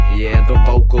yeah, the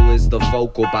vocal is the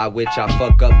focal by which I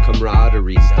fuck up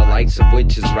camaraderies, the likes of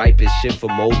which is ripe as shit for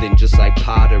molding, just like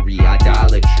pottery,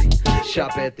 idolatry.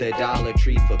 Shop at the Dollar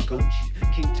Tree for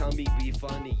Gucci. King Tummy be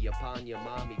funny upon your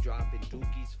mommy, dropping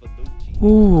dookies for Lucci.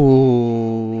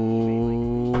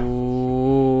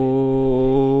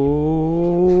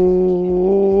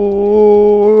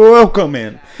 Welcome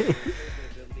in.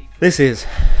 This is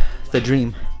the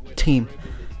Dream Team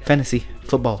Fantasy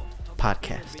Football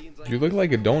Podcast. You look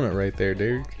like a donut right there,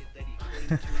 Derek.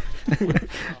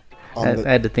 I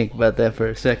had to think about that for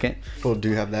a second. Well, do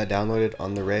you have that downloaded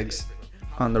on the regs?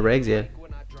 On the regs, yeah.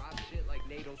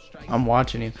 I'm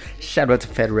watching you. Shout out to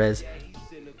FedRez.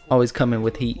 Always coming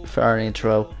with heat for our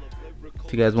intro.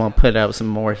 If you guys want to put out some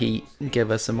more heat and give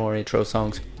us some more intro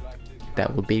songs,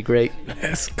 that would be great.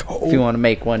 Let's go. If you want to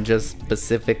make one just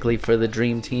specifically for the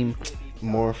Dream Team.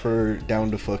 More for down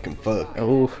to fucking fuck.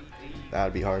 Oh, That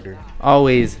would be harder.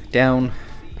 always down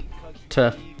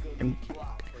to...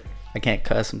 I can't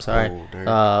cuss, I'm sorry.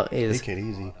 Is Take it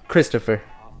easy. Christopher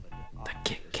the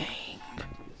Kick King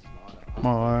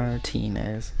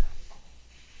Martinez.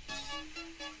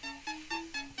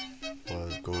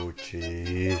 Let's go,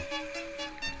 G.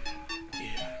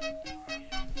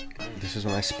 This is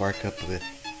when I spark up the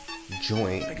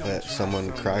joint that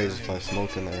someone cries if I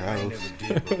smoke in their house.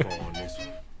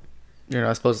 You're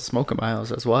not supposed to smoke in my house,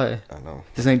 that's why. I know.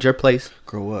 This ain't your place.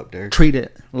 Grow up, Derek. Treat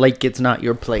it like it's not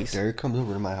your place. Derek comes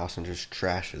over to my house and just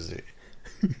trashes it.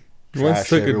 He once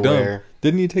took a dump.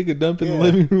 Didn't he take a dump in the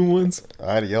living room once?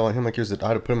 I had to yell at him like I had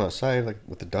to put him outside like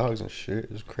with the dogs and shit.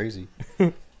 It was crazy.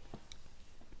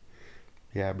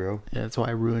 Yeah, bro. Yeah, that's why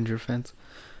I ruined your fence.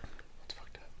 It's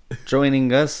fucked up.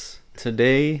 Joining us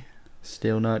today,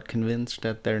 still not convinced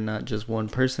that they're not just one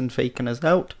person faking us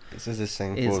out, This is the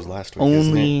same is fool as last week,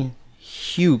 isn't it? only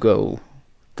Hugo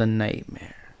the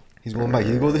Nightmare. He's going by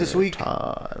Hugo this week?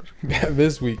 Todd. Yeah,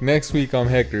 this week. Next week, I'm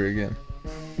Hector again.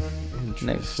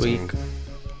 Next week.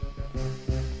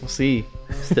 We'll see.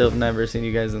 Still have never seen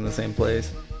you guys in the same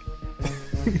place.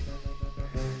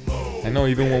 I know,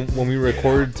 even when we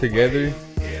record together,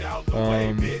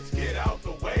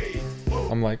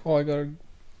 I'm like, oh, I gotta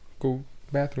go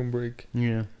bathroom break.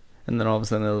 Yeah. And then all of a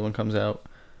sudden the other one comes out.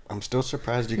 I'm still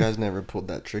surprised you guys never pulled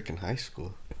that trick in high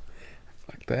school.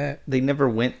 Fuck that. They never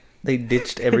went. They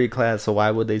ditched every class, so why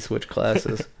would they switch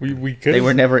classes? We could. They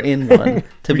were never in one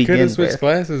to we begin could have switched with.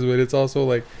 classes, but it's also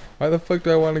like, why the fuck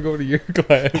do I want to go to your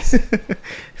class?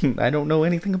 I don't know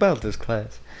anything about this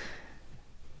class.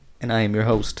 And I am your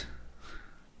host,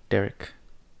 Derek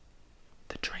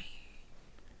the Dream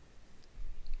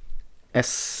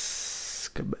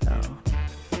Escobar.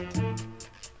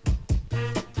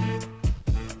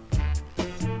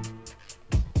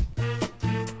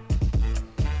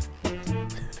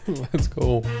 Let's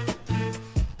go.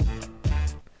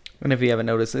 And if you haven't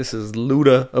noticed, this is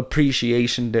Luda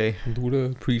Appreciation Day. Luda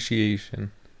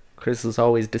appreciation. Chris is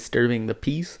always disturbing the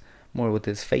peace, more with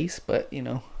his face, but you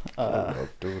know,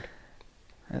 Dude.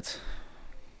 that's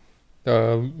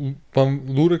Fun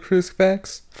ludicrous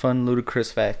facts. fun,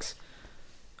 ludicrous facts.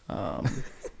 I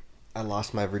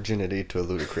lost my virginity to a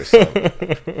ludicrous song.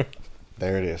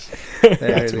 There it is.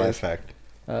 That's my fact.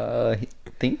 I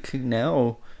think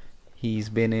now he's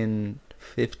been in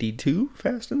 52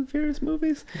 Fast and the Furious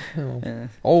movies.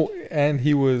 Oh, and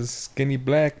he was skinny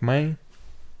black, man.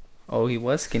 Oh, he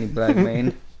was Skinny Black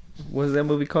Man. What was that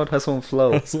movie called? Hustle and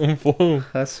Flow. Hustle and flow.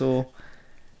 Hustle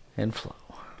and Flow.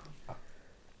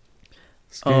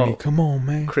 Skinny, Oh. come on,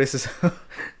 man. Chris is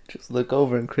just look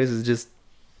over and Chris is just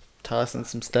tossing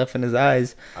some stuff in his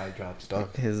eyes. Eye drop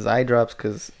stuff. His eye drops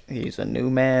because he's a new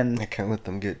man. I can't let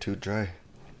them get too dry.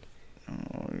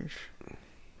 Oh,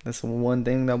 that's the one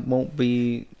thing that won't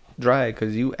be dry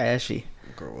because you ashy.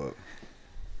 Grow up.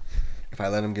 If I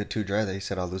let them get too dry, they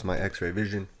said I'll lose my x-ray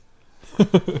vision.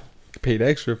 Paid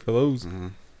extra for those. Mm-hmm.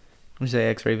 You say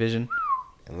X-ray vision.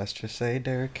 And let's just say,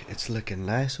 Derek, it's looking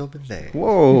nice over there.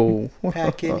 Whoa.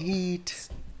 Packing heat.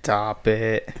 Stop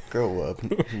it. Grow up.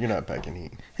 You're not packing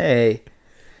heat. Hey.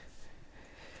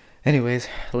 Anyways,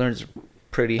 I learned a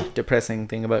pretty depressing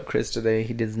thing about Chris today.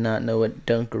 He does not know what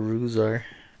Dunkaroos are.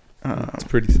 It's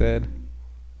pretty sad.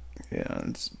 Yeah,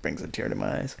 it just brings a tear to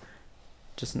my eyes.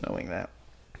 Just knowing that.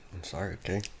 I'm sorry,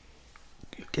 okay?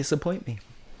 You disappoint me.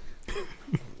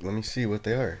 Let me see what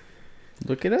they are.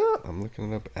 Look it up. I'm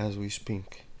looking it up as we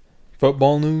speak.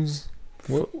 Football news.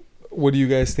 What do you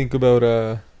guys think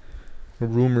about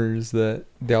rumors that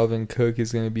Dalvin Cook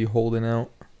is going to be holding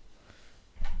out?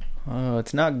 Oh,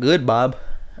 it's not good, Bob.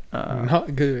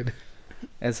 Not good.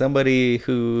 As somebody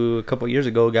who a couple years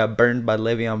ago got burned by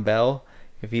Le'Veon Bell,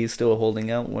 if he's still holding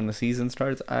out when the season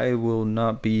starts, I will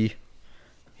not be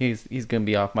he's gonna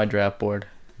be off my draft board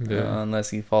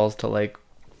unless he falls to like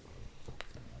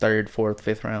 3rd, 4th,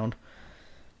 5th round.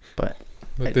 But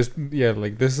this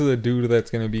is a dude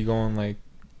that's gonna be going like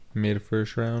mid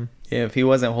first round. Yeah, if he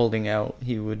wasn't holding out,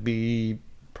 he would be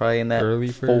probably in that Early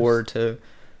 4 to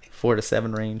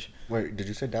 7 range. Wait, did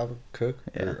you say Dalvin Cook?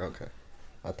 Yeah. Okay.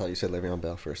 I thought you said Le'Veon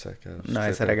Bell for a second. No,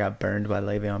 I said I got burned by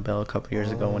Le'Veon Bell a couple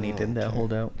years ago when he did that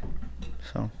holdout.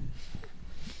 So,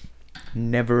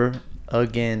 never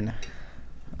again.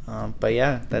 But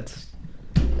yeah, that's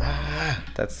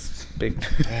big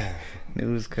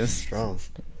news because Strong.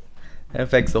 that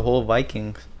affects the whole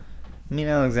Vikings. I mean,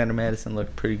 Alexander Madison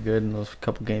looked pretty good in those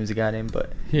couple games he got in,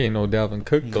 but He ain't no Dalvin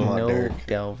Cook he's though. on, no Derek.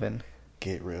 Dalvin.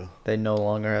 Get real. They no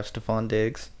longer have Stephon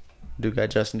Diggs. Do got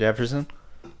Justin Jefferson.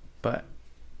 But,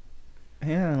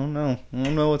 yeah, I don't know. I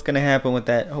don't know what's going to happen with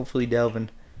that. Hopefully Dalvin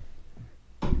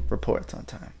reports on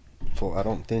time. For I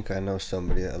don't think I know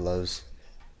somebody that loves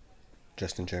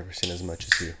Justin Jefferson as much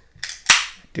as you.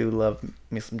 I do love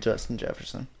me some Justin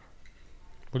Jefferson.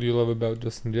 What do you love about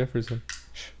Justin Jefferson?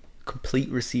 Complete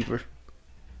receiver.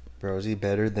 Bro, is he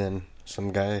better than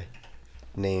some guy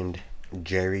named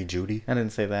Jerry Judy? I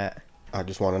didn't say that. I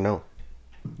just want to know.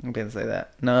 I didn't say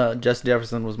that. No, Justin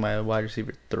Jefferson was my wide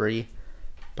receiver 3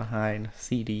 behind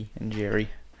CD and Jerry.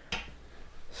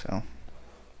 So,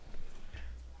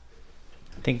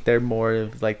 I think they're more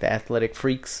of like the athletic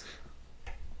freaks,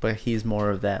 but he's more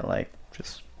of that like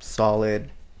just solid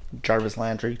Jarvis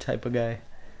Landry type of guy.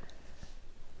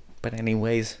 But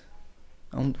anyways,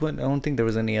 I don't think there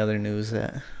was any other news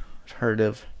that I've heard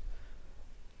of.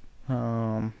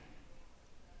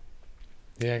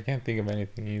 Yeah, I can't think of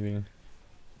anything either.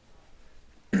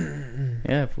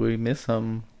 Yeah, if we miss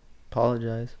some,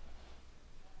 apologize.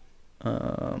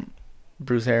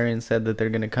 Bruce Arians said that they're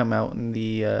going to come out in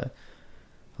a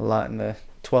lot in the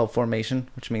 12 formation,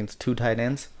 which means 2 tight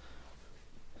ends.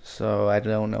 So I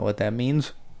don't know what that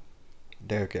means.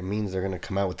 Derek, it means they're going to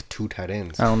come out with 2 tight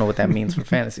ends. I don't know what that means for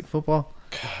fantasy football.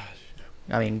 Gosh.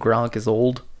 I mean, Gronk is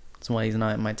old. That's why he's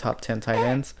not in my top 10 tight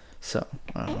ends. So,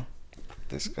 I don't know.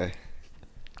 This guy.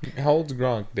 How old's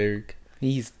Gronk, Derek?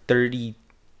 He's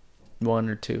 31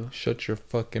 or 2. Shut your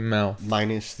fucking mouth.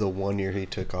 Minus the 1 year he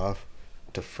took off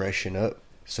to freshen up.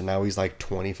 So now he's like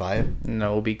 25.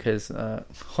 No, because,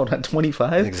 hold on,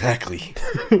 25? Exactly.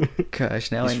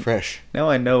 Gosh, now He's fresh. Now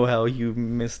I know how you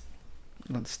missed.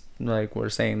 It's like we're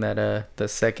saying that the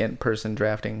second person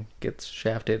drafting gets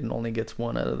shafted and only gets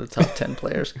 1 out of the top 10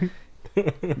 players.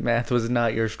 Math was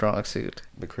not your strong suit.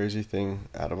 The crazy thing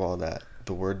out of all that,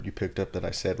 the word you picked up that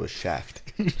I said was shaft.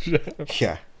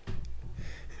 Yeah.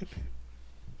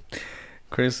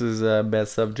 Chris's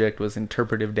best subject was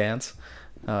interpretive dance.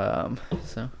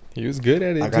 So He was good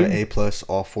at it. I got an too. A+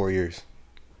 all 4 years.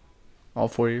 all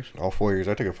 4 years. All 4 years.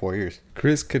 I took it 4 years.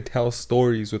 Chris could tell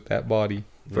stories with that body.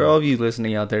 For all of you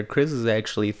listening out there, Chris is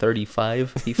actually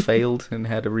 35. He failed and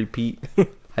had to repeat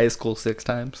high school 6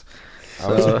 times.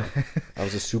 So, I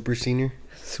was a super senior.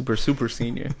 super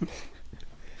senior.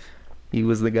 He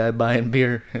was the guy buying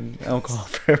beer and alcohol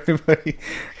for everybody.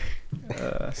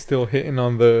 Still hitting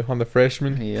on the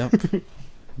freshman. Yep.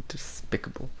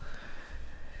 Despicable.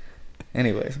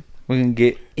 Anyways, we're going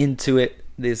to get into it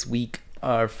this week.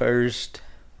 Our first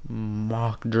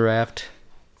mock draft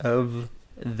of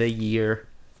the year.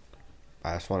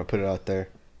 I just want to put it out there.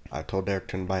 I told Derek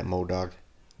to invite Modog.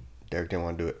 Derek didn't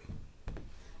want to do it.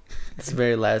 It's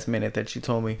very last minute that you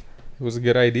told me. It was a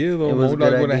good idea though. It was a Modog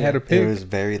good would have idea. had a It pick. was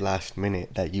very last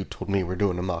minute that you told me we're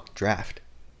doing a mock draft.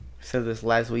 I said this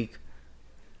last week.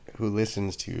 Who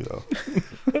listens to you though?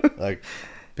 Like,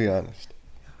 be honest.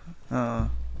 Yeah,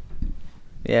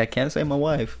 I can't say my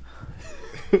wife.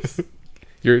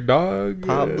 Your dog.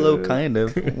 Pablo, kind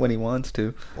of, when he wants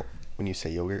to. When you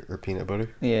say yogurt or peanut butter.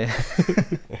 Yeah.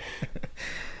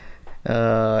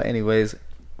 Anyways,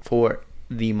 for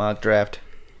the mock draft,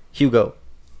 Hugo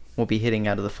will be hitting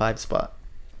out of the 5 spot.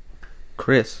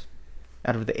 Chris,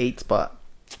 out of the 8 spot.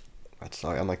 That's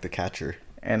like I'm like the catcher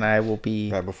And I will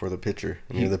be... right before the pitcher.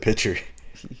 And you're the pitcher.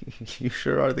 You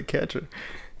sure are the catcher.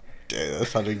 Damn, that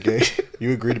sounded gay.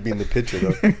 You agreed to be in the pitcher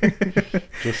though.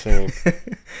 Just saying.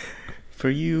 For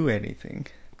you, anything.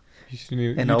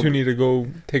 You And two need to go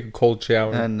take a cold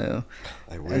shower. I know.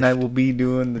 I wish. And I will be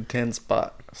doing the 10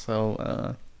 spot.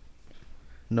 So,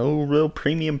 no real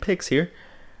premium picks here.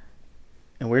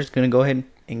 And we're just going to go ahead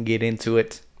and get into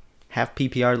it. Half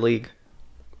PPR league.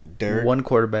 Derek, 1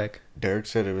 quarterback. Derek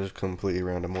said it was completely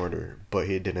random order, but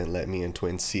he didn't let me and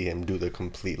Twin see him do the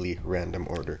completely random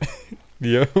order.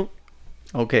 Yeah.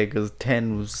 Okay, because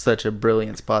 10 was such a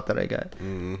brilliant spot that I got.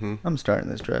 Mm-hmm. I'm starting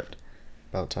this draft.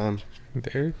 About time.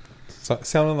 Derek.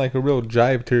 Sounding like a real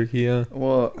jive turkey, huh?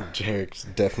 Well, Derek's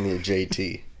definitely a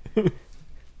JT.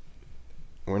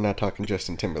 We're not talking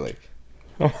Justin Timberlake.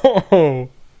 Oh.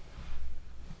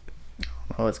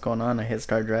 what's going on? I hit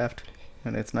start draft,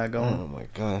 and it's not going. Oh my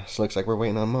gosh. Looks like we're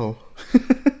waiting on Mo.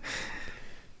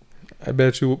 I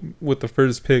bet you with the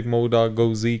first pick, Modog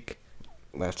goes Zeke.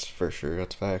 That's for sure.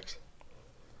 That's facts.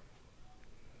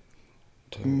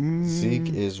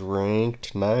 Zeke is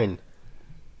ranked 9.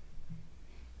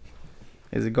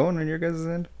 Is it going on your guys'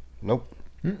 end? Nope.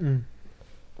 Mm-mm.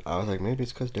 I was like, maybe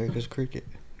it's because Derek is cricket.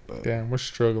 But Damn, we're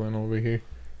struggling over here.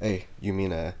 hey, you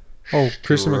mean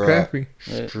Christian McCaffrey.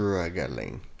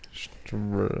 Struggling.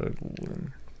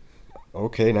 Struggling.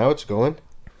 Okay, now it's going.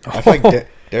 I feel like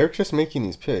Derek's just making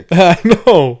these picks. I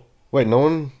know. Wait, no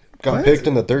one got What? picked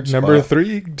in the third spot. Number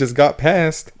 3 just got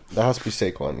passed. That has to be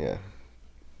Saquon, yeah.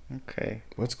 Okay.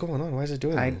 What's going on? Why is it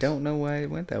doing I this? don't know why it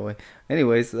went that way.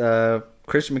 Anyways,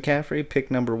 Christian McCaffrey,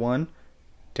 pick number 1.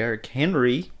 Derrick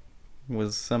Henry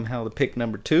was somehow the pick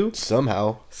number 2.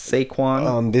 Somehow.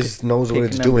 Saquon. This knows what pick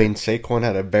it's number- doing. Saquon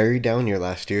had a very down year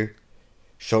last year,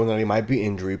 showing that he might be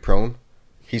injury prone.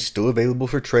 He's still available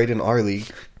for trade in our league.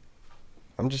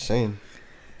 I'm just saying.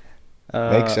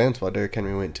 Makes sense why Derrick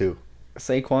Henry went 2.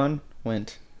 Saquon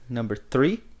went number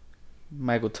 3.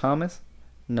 Michael Thomas,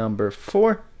 number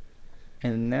 4.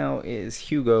 And now is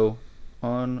Hugo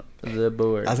on the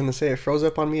board. I was gonna say it froze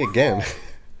up on me again.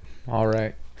 All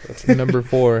right. That's number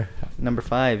 4. Number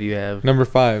 5 you have. Number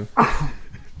 5.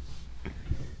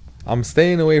 I'm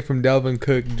staying away from Dalvin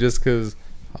Cook just because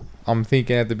I'm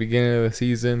thinking at the beginning of the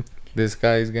season, this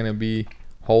guy's going to be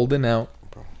holding out.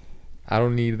 I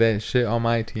don't need that shit on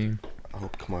my team. I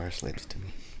hope Kamara slips to me.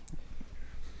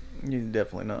 You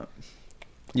definitely not.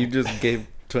 You just gave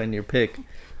Twin your pick.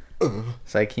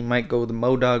 It's like he might go the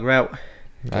Modog route.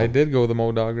 I did go the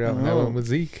Modog route, and I Oh. went with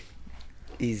Zeke.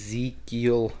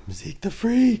 Ezekiel Zeke the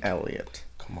freak. Elliott.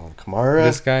 Come on, Kamara.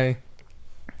 This guy,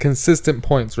 consistent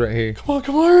points right here. Come on,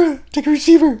 Kamara. Take a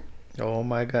receiver. Oh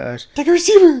my gosh. Take a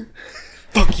receiver.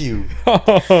 Fuck you.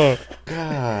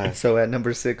 God. So at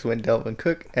number 6 went Delvin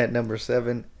Cook. At number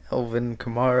 7, Elvin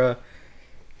Kamara.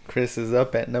 Chris is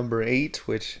up at number 8,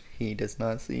 which he does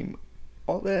not seem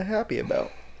all that happy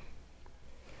about.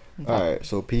 Alright,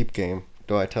 so peep game.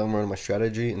 Do I tell him run my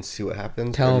strategy and see what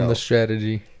happens? Tell or him no? the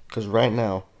strategy. Because right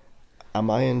now, I'm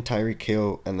eyeing Tyreek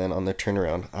Hill, and then on the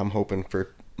turnaround, I'm hoping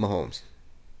for Mahomes.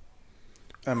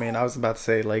 I mean, I was about to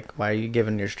say, like, why are you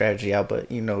giving your strategy out?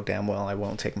 But you know damn well I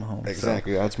won't take Mahomes.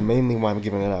 Exactly. That's mainly why I'm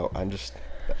giving it out.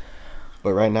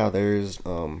 But right now, there's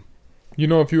You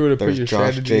know, if you were to put there's your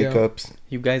Josh strategy out, Jacobs.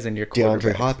 You guys and your DeAndre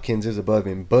quarterbacks. Hopkins is above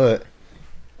him, but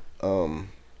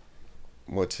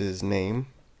what's his name?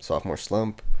 Sophomore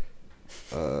slump.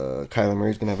 Kyler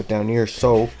Murray's gonna have a down year,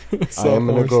 so I am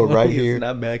gonna go right He's here.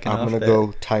 not backing I'm off gonna that.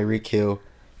 go Tyreek Hill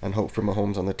and hope for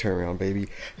Mahomes on the turnaround, baby.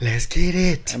 Let's get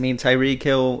it. I mean, Tyreek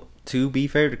Hill, to be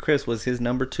fair to Chris, was his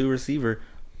number 2 receiver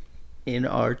in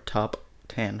our top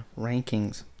 10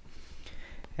 rankings.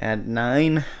 At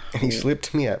 9, And he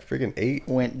slipped me at friggin' 8.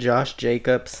 went Josh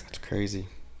Jacobs. It's crazy.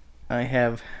 I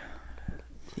have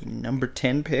the number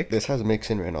 10 pick. This has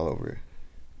Mixon ran all over it.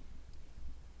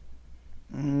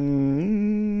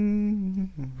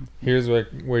 here's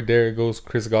where Derek goes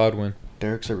Chris Godwin.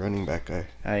 Derek's a running back guy.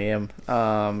 I am.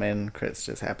 And Chris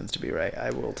just happens to be right. I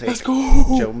will take Let's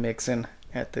go. Joe Mixon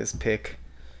at this pick.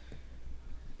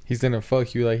 He's going to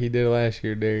fuck you like he did last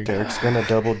year, Derek. Derek's gonna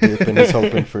double dip and he's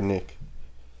hoping for Nick.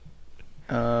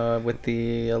 With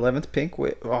the 11th pick.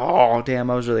 Oh, damn.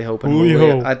 I was really hoping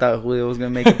Julio. I thought Julio was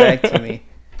going to make it back to me.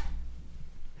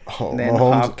 Oh, And then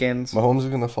Mahomes, Hopkins. Mahomes is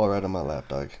gonna fall right on my lap,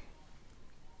 dog.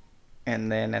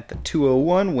 And then at the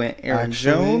 201 went Aaron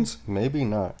Actually, Jones. Maybe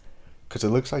not, because it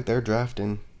looks like they're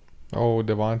drafting. Oh,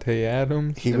 Devontae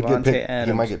Adams. He would Devontae get picked. He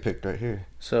Adams. might get picked right here,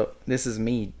 So this is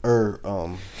me. or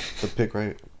the pick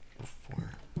right before.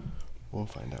 We'll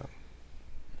find out.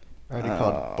 I already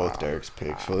called both Derek's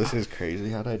picks. Well, this is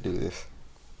crazy. How did I do this?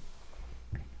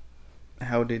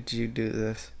 How did you do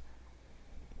this?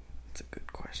 It's a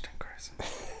good question, Chris.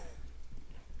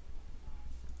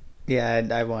 Yeah,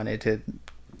 I wanted to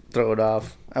throw it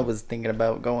off. I was thinking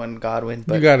about going Godwin,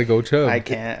 but You got to go Chubb. I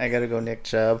can't. I gotta go Nick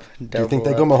Chubb. Do you think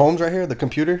they go Mahomes right here, the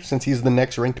computer, since he's the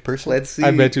next ranked person? Let's see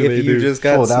I bet you if they you do. just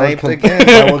got Oh, that would sniped com- again.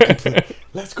 that would complete-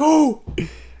 Let's go!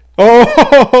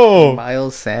 Oh!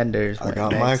 Miles Sanders. I went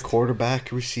got my next.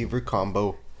 quarterback receiver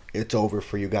combo. It's over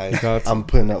for you guys. Got I'm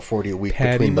putting up 40 a week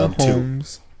Patty between them two.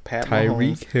 Mahomes. Pat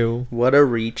Tyreek Mahomes. Hill. What a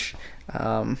reach.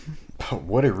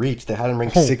 What a reach! They had him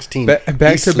ranked Oh, 16. Back to He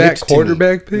back slipped to me.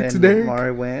 quarterback picks, Then Derek.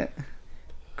 Mari went.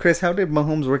 Chris, how did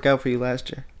Mahomes work out for you last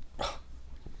year?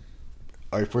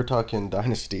 if we're talking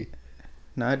dynasty,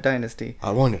 Not dynasty.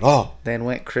 I want it all. Then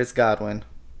went Chris Godwin.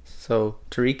 So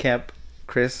to recap,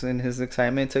 Chris in his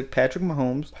excitement took Patrick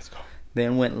Mahomes. Let's go.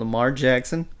 Then went Lamar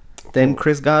Jackson. Then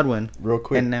Chris Godwin. Real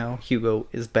quick. And now Hugo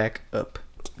is back up.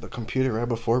 The computer right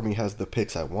before me has the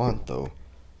picks I want, though.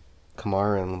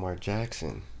 Kamara and Lamar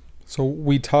Jackson. So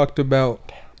we talked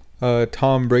about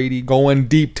Tom Brady going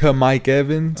deep to Mike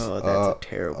Evans. Oh, that's a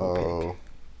terrible pick.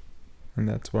 And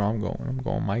that's where I'm going. I'm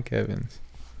going Mike Evans.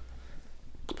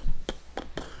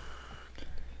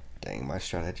 Dang, my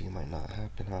strategy might not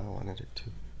happen how I wanted it to.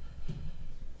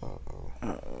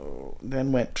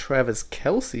 Then went Travis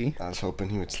Kelce. I was hoping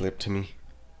he would slip to me.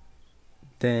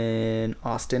 Then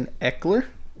Austin Eckler.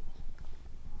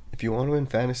 If you want to win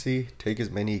fantasy, take as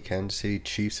many Kansas City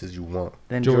Chiefs as you want.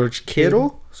 Then George George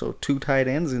Kittle. So 2 tight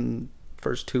ends in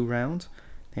first 2 rounds.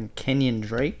 Then Kenyon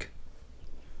Drake.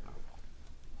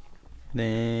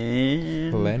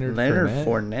 Then Leonard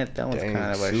Fournette. That was Dang,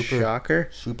 kind of a shocker.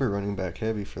 Super running back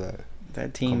heavy for that.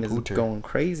 That team is going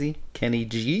crazy. Kenny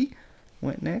G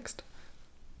went next.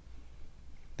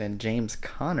 Then James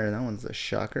Conner. That one's a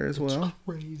shocker as well.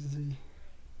 Crazy.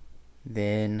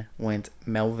 Then went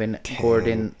Melvin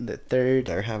Gordon the third.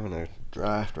 They're having a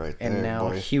draft right there, And now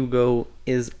boy. Hugo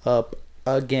is up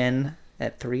again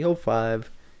at 305.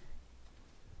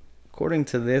 According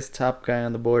to this, top guy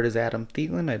on the board is Adam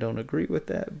Thielen. I don't agree with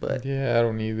that, but Yeah, I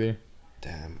don't either.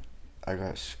 Damn, I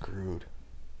got screwed.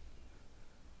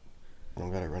 I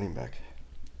don't got a running back.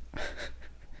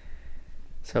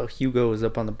 so Hugo is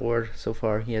up on the board so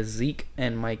far. He has Zeke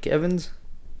and Mike Evans.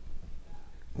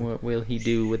 What will he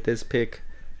do with this pick?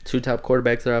 2 top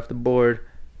quarterbacks are off the board.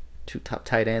 2 top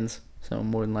tight ends. So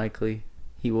more than likely,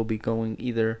 he will be going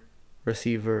either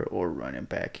receiver or running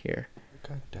back here.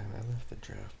 God damn, I left the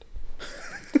draft.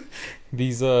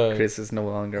 These Chris is no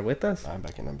longer with us. I'm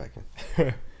back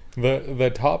in.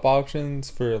 the top options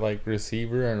for like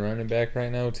receiver and running back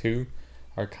right now too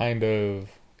are kind of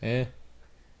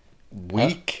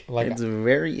Weak. Like It's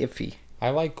very iffy. I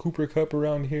like Cooper Kupp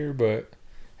around here, but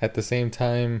at the same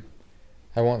time,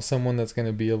 I want someone that's going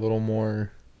to be a little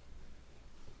more,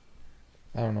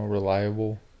 I don't know,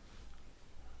 reliable.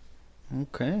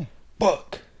 Okay.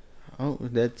 Fuck. Oh,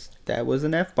 that was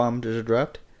an F-bomb just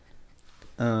dropped.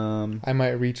 I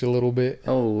might reach a little bit.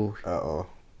 Oh, Uh-oh.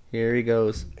 here he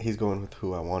goes. He's going with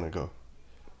who I want to go.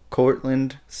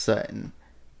 Cortland Sutton.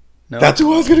 No, That's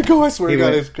who I was going to go. I swear He to God, I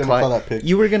went was going to Clyde. call that pick.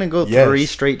 You were gonna go Yes. 3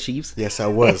 straight Chiefs. Yes, I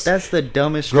was. That's the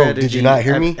dumbest Bro, strategy. did you not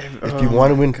hear me? If you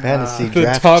want to win fantasy, The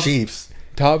draft top- Chiefs.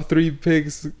 Top 3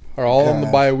 picks are all on the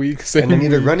God. bye week. Same And they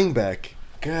need a week. running back.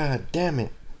 God damn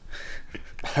it.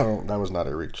 That was not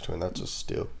a reach to him. That's a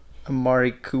steal.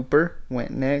 Amari Cooper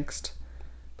went next.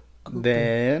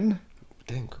 Then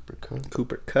Dang, Cooper Kupp.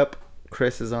 Cooper Kupp.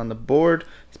 Chris is on the board.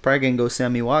 He's probably gonna go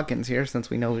Sammy Watkins here since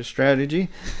we know his strategy.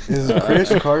 Is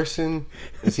Chris Carson,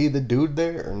 is he the dude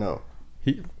there or no?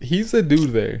 He's a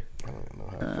dude there. I don't know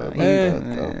how I feel about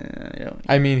that, though.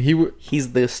 I mean,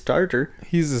 he's the starter.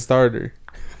 he's a starter.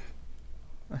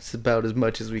 That's about as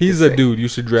much as we. He's could a say. dude. You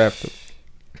should draft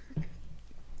him.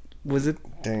 Was it?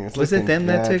 Dang, it's Was it looking them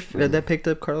that bad took for me. that picked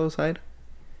up Carlos Hyde?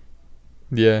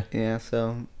 Yeah. Yeah.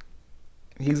 So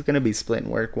he's gonna be splitting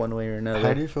work one way or another.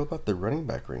 How do you feel about the running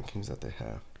back rankings that they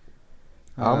have?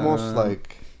 Almost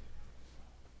like,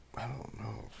 I don't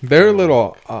know. They're a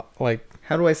little, like...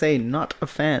 How do I say not a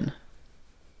fan?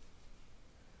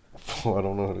 Oh, I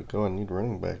don't know how to go. I need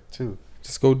running back, too.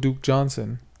 Just go Duke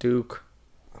Johnson. Duke.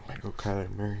 I might go Kyler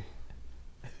Murray.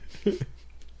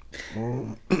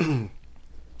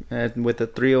 And with the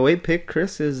 308 pick,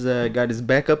 Chris has got his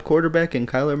backup quarterback in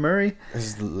Kyler Murray.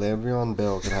 Is Le'Veon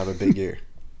Bell going to have a big year?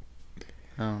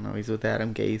 I don't know. He's with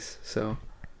Adam Gase, so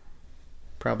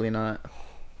probably not.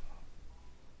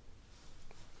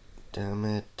 Damn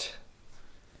it.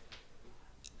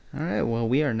 All right. Well,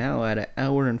 we are now at 1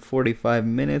 hour and 45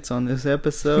 minutes on this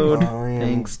episode.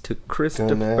 Thanks to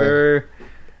Christopher.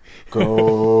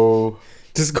 Go.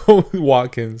 Just go with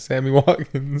Watkins. Sammy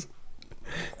Watkins.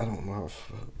 I don't know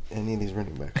if any of these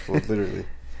running backs will literally.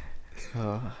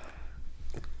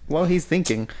 While he's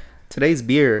thinking, today's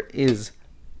beer is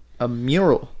a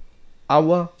mural.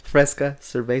 Agua Fresca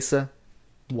Cerveza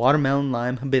Watermelon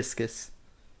Lime Hibiscus.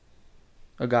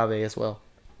 Agave as well.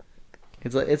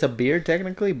 It's a beer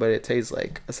technically, but it tastes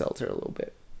like a seltzer a little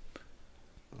bit.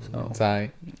 So It's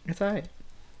alright. it's alright.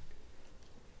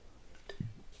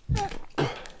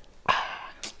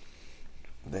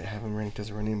 They have him ranked as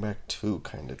a running back too,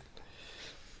 kind of.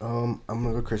 I'm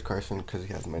gonna go Chris Carson because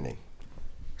he has my name.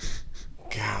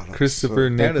 God, that's Christopher so-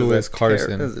 Nicholas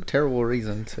Carson. That is a terrible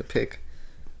reason to pick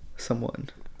someone.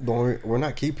 We're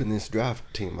not keeping this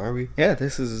draft team, are we? Yeah,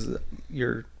 this is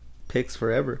your picks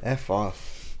forever. F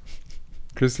off.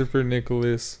 Christopher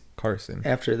Nicholas Carson.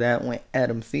 After that went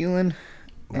Adam Thielen.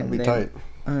 That'll And be then tight.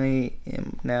 I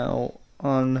am now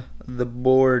on the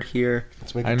board here.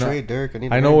 Let's make a trade, Derek.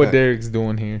 I know what Derek's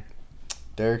doing here.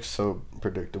 Derek's so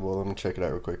predictable. Let me check it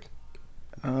out real quick.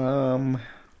 Um,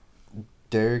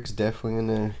 Derek's definitely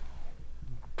gonna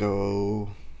go.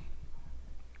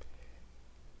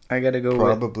 I gotta go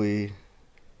probably.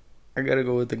 I gotta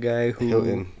go with the guy who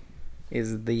Hilton.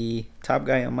 is the top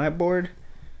guy on my board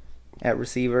at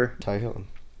receiver. Ty Hilton.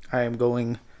 I am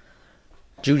going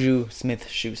Juju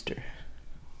Smith-Schuster.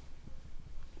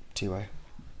 Ty.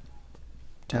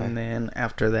 And then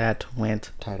after that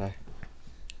went Tie-dye.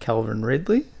 Calvin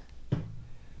Ridley,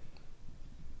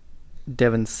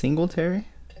 Devin Singletary,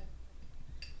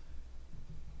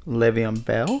 Le'Veon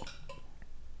Bell,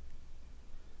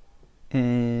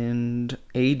 and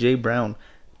A.J. Brown.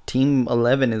 Team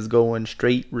 11 is going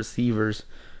straight receivers.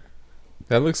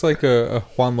 That looks like a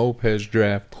Juan Lopez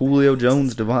draft. Julio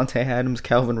Jones, Devontae Adams,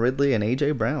 Calvin Ridley, and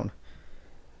A.J. Brown.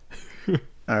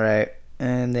 All right.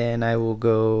 And then I will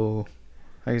go...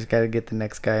 I just got to get the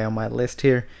next guy on my list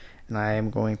here. And I am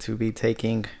going to be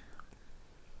taking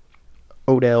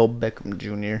Odell Beckham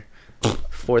Jr.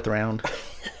 4th round.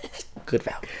 Good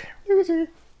value there.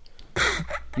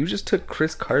 You just took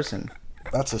Chris Carson.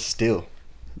 That's a steal.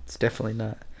 It's definitely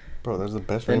not. Bro, that's the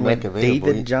best Then running back went available.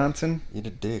 David Johnson. Eat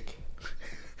a dick.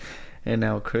 And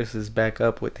now Chris is back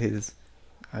up with his...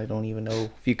 I don't even know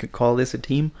if you could call this a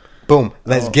team. Boom.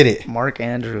 Let's get it. Mark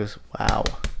Andrews. Wow.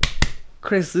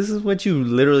 Chris, this is what you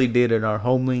literally did in our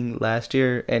home league last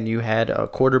year, and you had a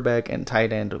quarterback and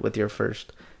tight end with your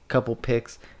first couple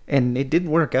picks, and it didn't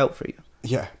work out for you.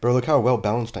 Yeah, bro, look how well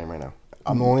balanced I am right now.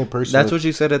 I'm the only person. That's what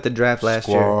you said at the draft last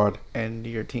Squad. year, and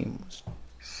your team was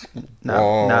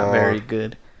not very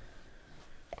good.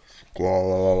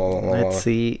 Let's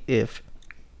see if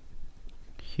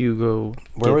Hugo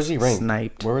Where was he ranked?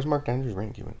 sniped. Where was Mark Andrews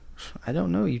ranked even? I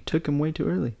don't know. You took him way too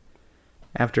early.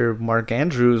 After Mark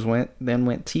Andrews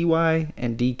went T.Y.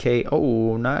 and DK.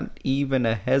 Oh, not even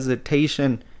a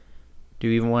hesitation. Do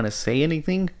you even want to say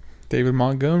anything? David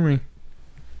Montgomery.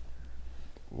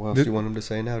 What else do you want him to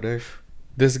say now, Dave?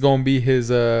 This is gonna be his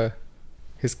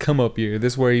come up year.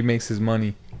 This is where he makes his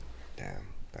money. Damn,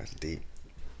 that's deep.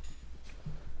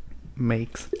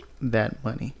 Makes that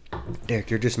money. Derek,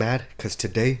 you're just mad because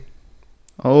today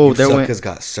Oh, there suckers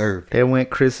got served. There went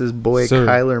Chris's boy Served.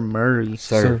 Kyler Murray.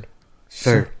 Served.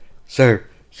 Let's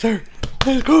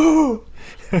go.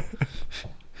 I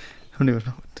don't even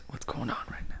know what's going on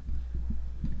right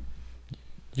now.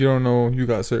 You don't know you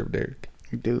got served, Derek.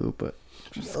 I do, but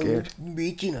I'm scared.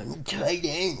 Reaching on tight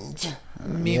ends.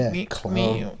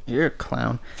 Clown. You're a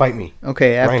clown. Fight me.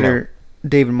 Okay, Right after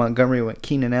David Montgomery went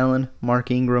Keenan Allen, Mark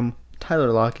Ingram,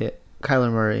 Tyler Lockett,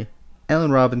 Kyler Murray,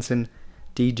 Allen Robinson,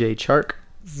 DJ Chark,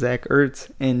 Zach Ertz,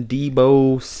 and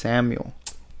Debo Samuel.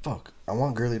 Fuck. I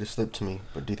want Gurley to slip to me,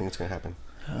 but do you think it's going to happen?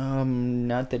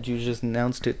 Not that you just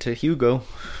announced it to Hugo.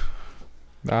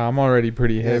 I'm already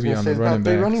pretty heavy on the running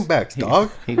backs. running backs,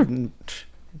 dog.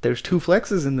 There's 2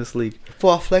 flexes in this league.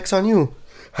 Full flex on you.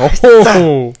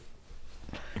 Oh!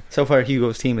 So far,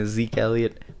 Hugo's team is Zeke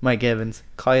Elliott, Mike Evans,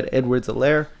 Clyde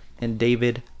Edwards-Helaire, and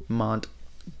David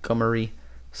Montgomery.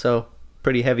 So,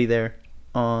 pretty heavy there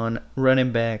on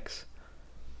running backs.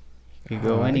 You can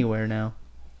go anywhere now.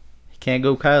 You can't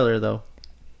go Kyler, though.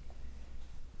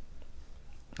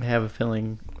 I have a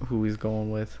feeling who he's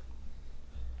going with.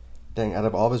 Dang, out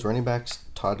of all of his running backs,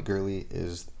 Todd Gurley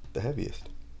is the heaviest.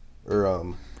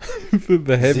 Or,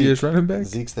 The heaviest Zeke. running back?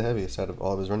 Zeke's the heaviest out of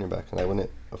all of his running backs, and I wouldn't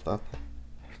have thought that.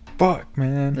 Fuck,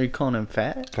 man. Are you calling him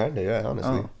fat? Kinda, yeah,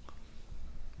 honestly. Oh.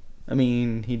 I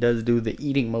mean, he does do the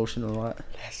eating motion a lot.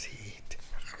 Let's eat.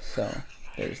 So,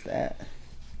 there's that.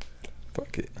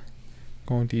 Fuck it.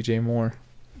 Going DJ Moore.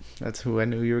 That's who I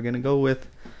knew you were going to go with.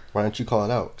 Why don't you call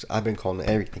it out? 'Cause I've been calling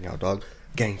everything out, dog.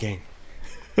 Gang, gang.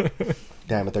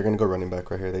 Damn it, they're going to go running back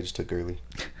right here. They just took Gurley.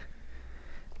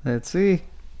 Let's see.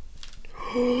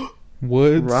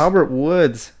 Woods. Robert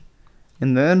Woods.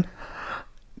 And then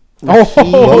Oh!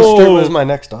 Mostert was my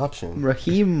next option.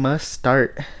 Raheem must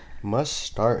start. Must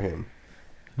start him.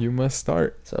 You must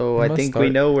start. So You I must think we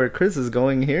start. know where Chris is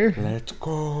going here. Let's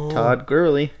go. Todd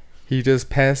Gurley. He just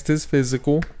passed his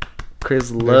physical.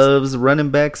 Chris loves running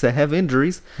backs that have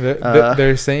injuries.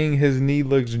 They're saying his knee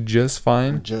looks just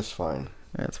fine. Just fine.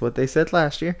 That's what they said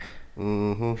last year.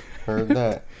 Mm-hmm. Heard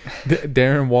that.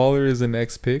 Darren Waller is the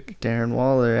next pick. Darren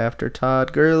Waller after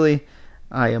Todd Gurley.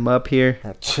 I am up here.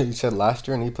 You said last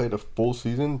year and he played a full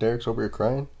season. Derek's over here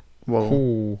crying. Whoa.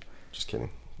 Ooh. Just kidding.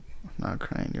 Not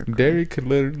crying. You're crying. Derek could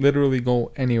literally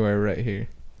go anywhere right here.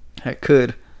 I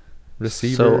could.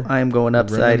 Receiver. So I'm going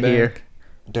upside running here. back.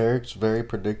 Derek's very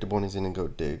predictable and he's going to go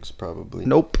Diggs, probably.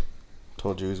 Nope.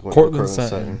 Told you he's going Cortland to Cortland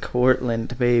Sutton. Sutton.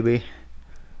 Cortland, baby.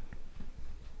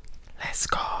 Let's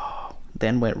go.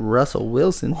 Then went Russell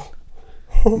Wilson.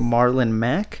 Marlon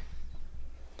Mack.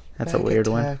 That's a Mack weird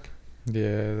one. attack. Yeah,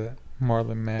 that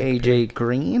Marlon Mack. AJ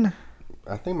Green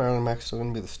I think Marlon Mack's still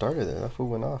going to be the starter there. That fool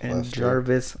went off and last year.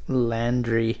 Jarvis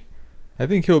Landry. I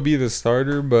think he'll be the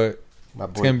starter, but My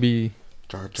it's boy gonna be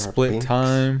Jar Jar split Binks.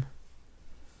 time.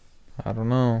 I don't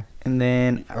know. And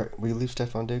then, All right, will you leave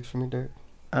Stephon Diggs for me, Derek?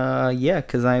 yeah,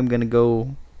 because I'm going to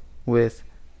go with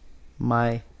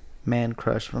my man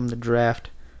crush from the draft.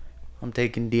 I'm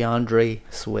taking DeAndre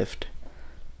Swift.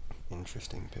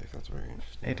 Interesting pick. That's very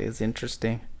interesting. It is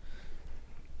interesting.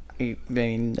 I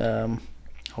mean,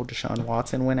 Deshaun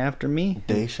Watson went after me.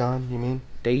 Deshaun, you mean?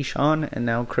 Deshaun, and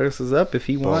now Chris is up if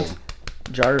he wants.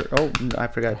 Boom. I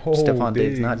forgot. Oh, Stephon Diggs,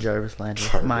 Diggs. not Jarvis Landry.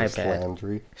 Jarvis My bad.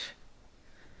 Landry.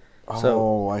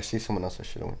 So- I see someone else I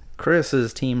should have went.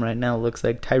 Chris's team right now looks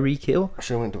like Tyreek Hill, I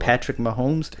should have went to Patrick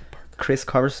Mahomes, Chris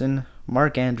Carson,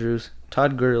 Mark Andrews,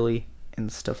 Todd Gurley, and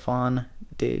Stephon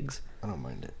Diggs. I don't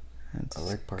mind it. That's I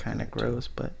like Parker kind of too. gross,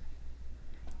 but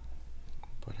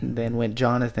But then went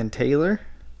Jonathan Taylor,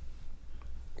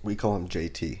 we call him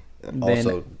JT. then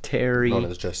Also Terry known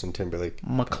as Justin Timberlake.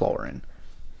 McLaurin.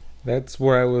 That's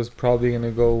where I was probably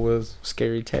gonna go. Was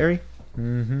Scary Terry.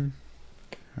 mm-hmm.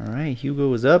 All right,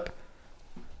 Hugo is up.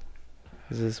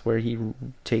 Is this where he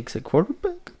takes a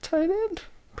quarterback, tight end?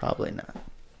 Probably not.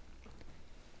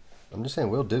 I'm just saying,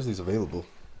 Will Disley's available.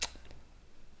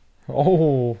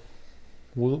 Oh,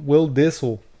 Will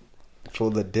Dissel.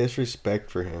 For the disrespect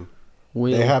for him.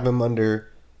 Will. They have him under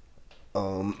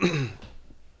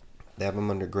they have him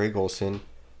under Greg Olson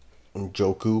and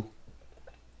Joku.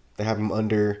 They have him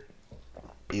under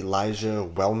Elijah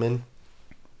Wellman.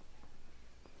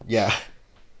 Yeah.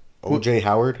 OJ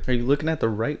Howard. Are you looking at the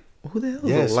right? Who the hell is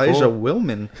Yes, Elijah full-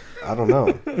 Willman? I don't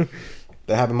know.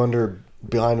 They have him under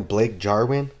behind Blake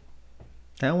Jarwin.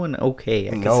 That one, okay.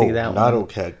 I can No, see that not one.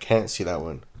 okay. I can't see that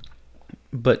one.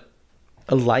 But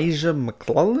Elijah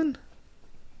McClellan?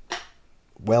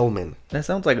 Wellman. That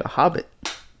sounds like a hobbit.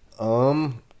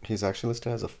 He's actually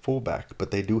listed as a fullback, but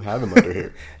they do have him under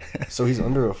here. So he's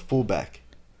under a fullback.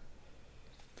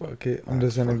 Fuck it. I'm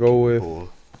That's just gonna fucking go with. bull.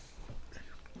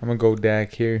 I'm gonna go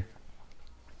Dak here.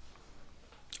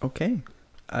 Okay.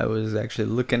 I was actually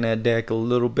looking at Dak a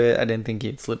little bit. I didn't think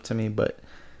he'd slip to me, but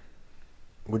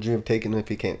Would you have taken him if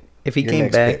he can't? if he Your came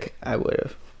next back, pick. I would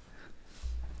have.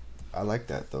 I like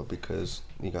that though because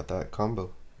you got that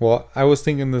combo. Well, I was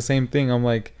thinking the same thing. I'm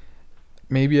like,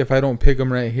 maybe if I don't pick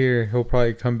him right here, he'll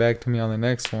probably come back to me on the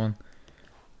next one.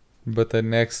 But the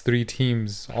next three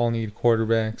teams all need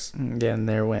quarterbacks. Yeah, and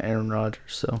there went Aaron Rodgers,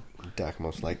 so. Dak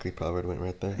most likely probably would have went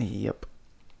right there. Yep.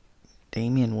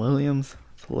 Damian Williams.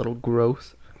 It's a little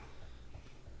gross.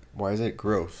 Why is it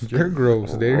gross? You're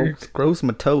gross, Derek. Gross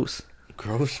Matos.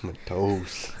 Gross my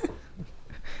toes.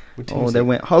 What team Oh, is there it?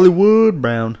 went Hollywood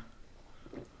Brown.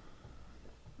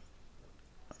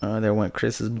 There went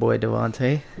Chris's boy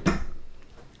Devontae.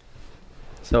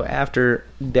 So after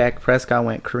Dak Prescott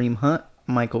went Kareem Hunt,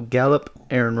 Michael Gallup,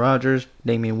 Aaron Rodgers,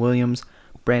 Damian Williams,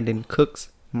 Brandon Cooks,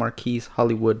 Marquise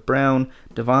Hollywood Brown,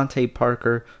 Devontae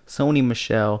Parker, Sony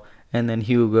Michelle, and then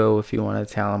Hugo if you want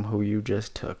to tell him who you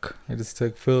just took. I just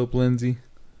took Philip Lindsay,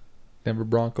 Denver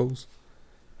Broncos.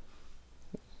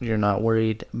 You're not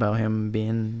worried about him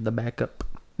being the backup?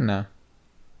 Nah.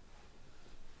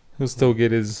 He'll still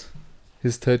get his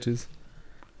touches.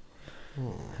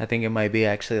 I think it might be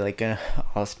actually like a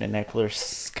Austin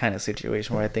Eckler kind of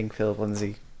situation where I think Philip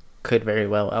Lindsay could very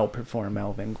well outperform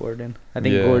Melvin Gordon. I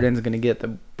think Yeah. Gordon's going to get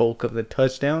the bulk of the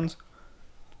touchdowns,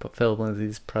 but Philip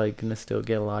Lindsay's probably going to still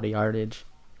get a lot of yardage.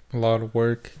 A lot of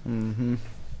work. hmm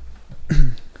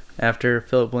After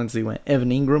Philip Lindsay went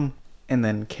Evan Ingram and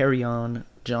then Kerryon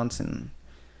Johnson.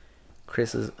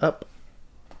 Chris is up.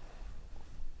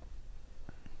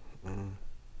 Mm.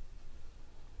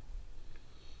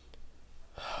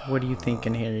 What are you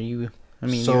thinking here? You So,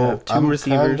 you have two I'm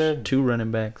receivers, kinda- 2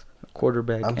 running backs, a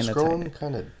quarterback, I'm and a tight scrolling end.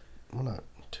 kind of, well, not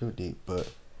too deep, but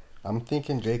I'm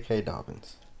thinking J.K.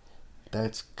 Dobbins.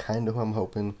 That's kind of who I'm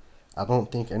hoping. I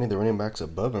don't think any of the running backs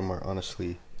above him are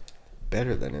honestly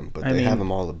better than him, but I they mean- have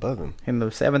him all above him. In the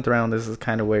 7th round, this is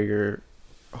kind of where you're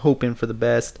hoping for the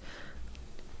best.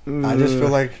 I just feel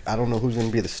like I don't know who's going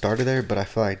to be the starter there, but I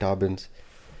feel like Dobbins.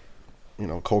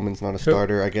 Coleman's not a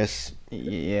starter. I guess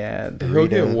Yeah, He'll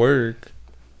get Rita- work.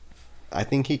 I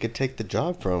think he could take the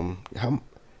job from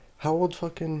how old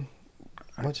fucking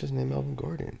what's his name, Melvin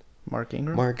Gordon? Mark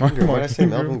Ingram? Mark Ingram. Why did I say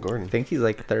Ingram. Melvin I Gordon? think he's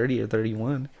like 30 or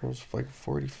 31. It was like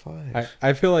 45.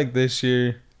 I feel like this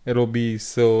year it'll be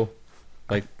still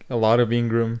like a lot of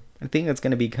Ingram. I think that's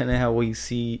gonna be kind of how we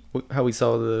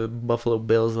saw the Buffalo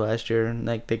Bills last year, and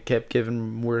like they kept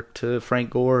giving work to Frank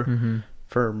Gore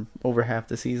for over half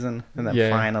the season, and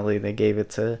then finally they gave it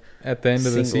to At the end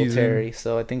of the Singletary. season.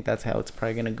 So I think that's how it's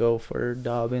probably gonna go for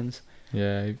Dobbins.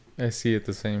 Yeah, I see it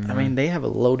the same way. I mean, they have a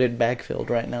loaded backfield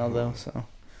right now, though. So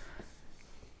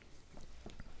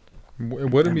It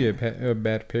wouldn't be a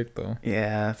bad pick, though.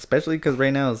 yeah, especially because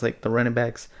right now it's like the running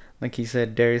backs, like he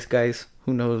said, Darius Guice.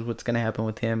 Who knows what's gonna happen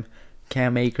with him?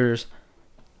 Cam Akers,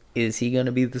 is he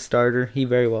gonna be the starter? He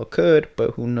very well could,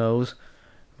 but who knows?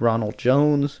 Ronald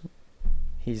Jones,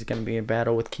 he's gonna be in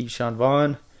battle with Keyshawn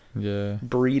Vaughn. Yeah.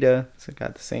 Breida, so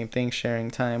got the same thing, sharing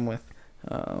time with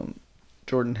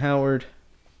Jordan Howard,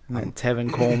 and then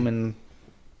Tevin Coleman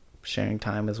sharing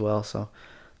time as well. So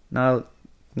now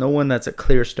no one that's a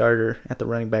clear starter at the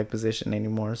running back position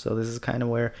anymore. So this is kind of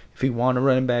where if you want a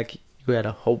running back, you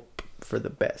gotta hope for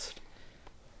the best.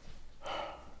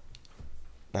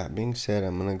 That being said,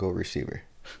 I'm gonna go receiver.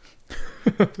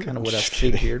 Kind of what I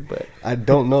figured, but I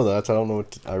don't know though.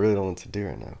 I really don't know what to do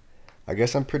right now. I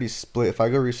guess I'm pretty split. If I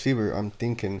go receiver, I'm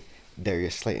thinking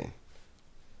Darius Slayton.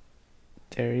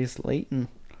 Darius Slayton.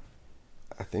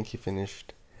 I think he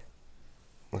finished.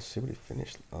 Let's see what he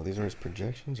finished. Oh, these are his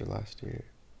projections or last year.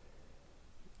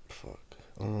 Fuck.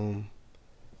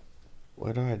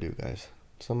 What do I do, guys?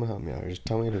 Someone help me out. Just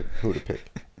tell me who to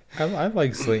pick. I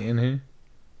like Slayton here.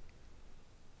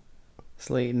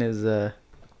 Slayton is I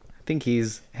think he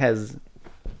has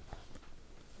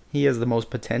the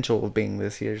most potential of being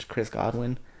this year's Chris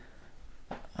Godwin.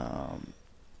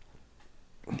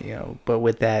 But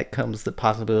with that comes the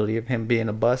possibility of him being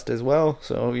a bust as well.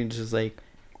 So he's just like,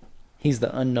 he's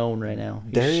the unknown right now.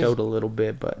 He showed a little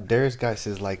bit, but Darius Guice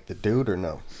is like the dude or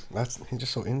no? He's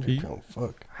just so injury prone.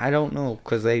 Fuck. I don't know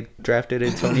because they drafted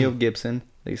Antonio Gibson.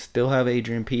 They still have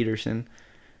Adrian Peterson.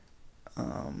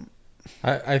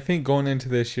 I think going into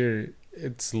this year,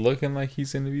 it's looking like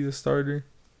he's going to be the starter.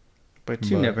 But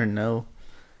you never know.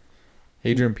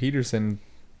 Adrian Peterson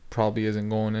probably isn't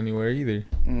going anywhere either.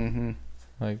 Mm-hmm.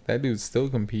 Like, that dude's still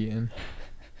competing.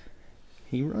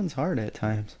 He runs hard at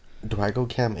times. Do I go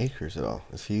Cam Akers at all?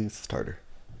 Is he the starter?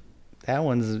 That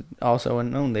one's also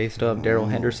unknown. They still have Darrell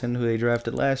Henderson, who they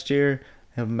drafted last year.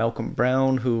 They have Malcolm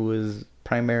Brown, who was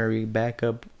primary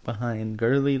backup behind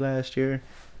Gurley last year.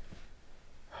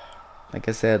 Like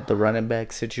I said, the running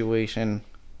back situation,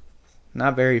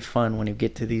 not very fun when you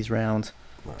get to these rounds.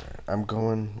 All right, I'm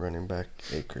going running back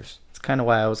Akers. It's kind of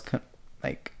why I was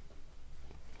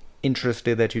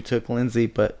interested that you took Lindsey,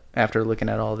 but after looking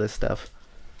at all this stuff,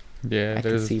 Yeah, I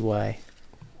can see why.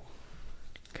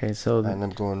 Okay, so and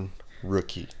I'm going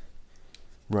rookie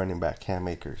running back Cam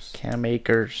Akers. Cam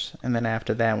Akers, and then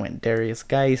after that went Darius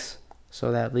Guice.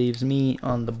 So that leaves me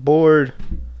on the board,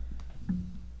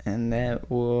 and that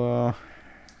will.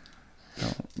 I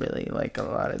don't really like a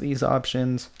lot of these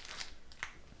options,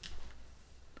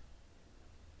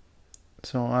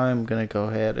 so I'm gonna go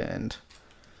ahead and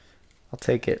I'll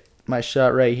take my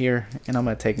shot right here, and I'm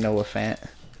gonna take Noah Fant.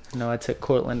 I know I took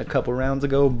Cortland a couple rounds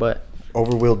ago, but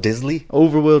Over Will Disley?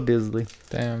 over Will Disley.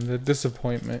 Damn, the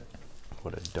disappointment.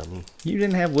 What a dummy. You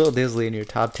didn't have Will Disley in your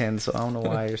top 10, so I don't know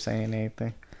why you're saying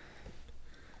anything.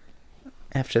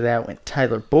 After that went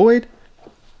Tyler Boyd,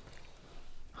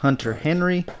 Hunter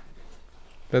Henry,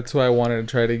 That's what I wanted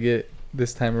to try to get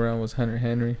this time around was Hunter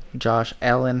Henry. Josh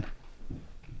Allen,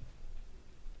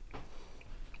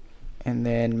 and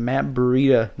then Matt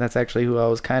Breida. That's actually who I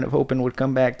was kind of hoping would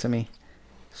come back to me.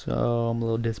 So I'm a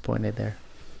little disappointed there.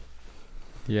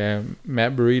 Yeah,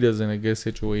 Matt Breida's in a good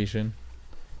situation.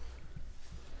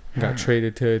 Got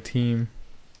traded to a team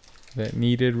that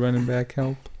needed running back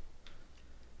help.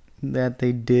 That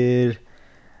they did.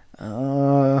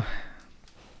 Man,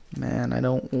 I'm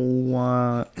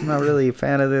not really a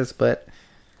fan of this, but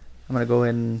I'm going to go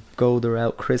ahead and go the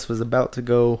route Chris was about to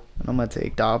go. And I'm going to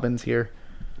take Dobbins here.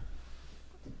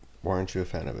 Why aren't you a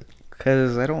fan of it?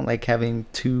 Because I don't like having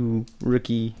two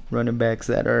rookie running backs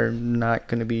that are not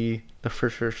going to be the for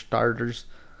sure starters.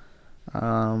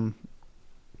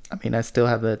 I mean, I still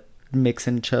have the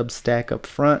Mixon Chubb stack up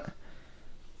front,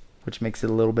 which makes it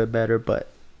a little bit better,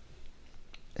 but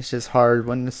it's just hard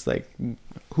when it's like,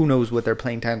 who knows what their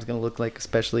playing time is going to look like,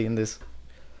 especially in this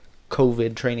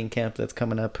COVID training camp that's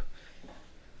coming up.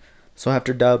 So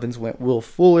after Dobbins went Will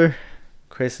Fuller.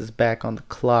 Chris is back on the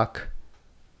clock.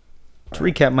 To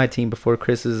recap my team before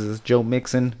Chris's is Joe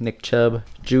Mixon, Nick Chubb,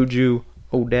 Juju,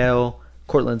 Odell,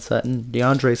 Cortland Sutton,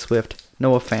 DeAndre Swift,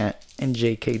 Noah Fant, and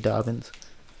J.K. Dobbins.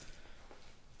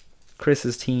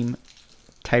 Chris's team,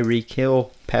 Tyreek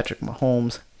Hill, Patrick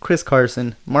Mahomes, Chris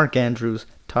Carson, Mark Andrews,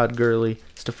 Todd Gurley,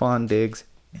 Stephon Diggs,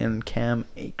 and Cam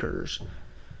Akers.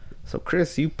 So,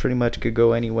 Chris, you pretty much could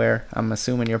go anywhere. I'm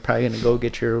assuming you're probably going to go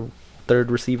get your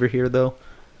third receiver here, though.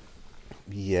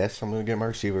 Yes, I'm going to get my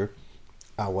receiver.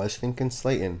 I was thinking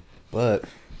Slayton, but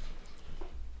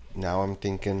now I'm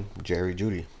thinking Jerry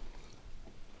Jeudy.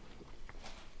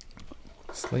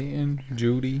 Slayton,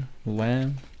 Judy,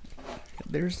 Lamb.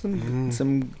 There's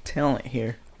some talent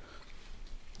here.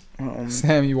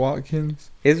 Sammy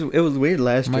Watkins. It was weird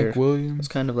last year. Mike It Williams. was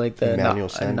kind of like the Emmanuel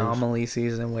Sanders. anomaly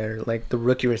season where like the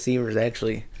rookie receivers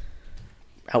actually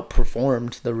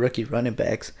outperformed the rookie running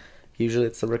backs. Usually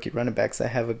it's the rookie running backs that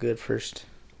have a good first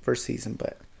season,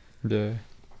 but Yeah.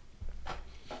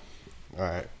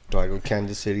 Alright, do I go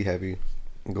Kansas City heavy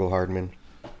and go Hardman?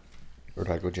 Or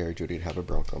do I go Jerry Jeudy to have a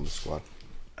Bronco on the squad?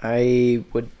 I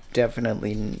would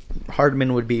definitely...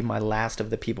 Hardman would be my last of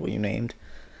the people you named.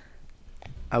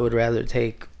 I would rather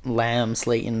take Lamb,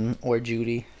 Slayton, or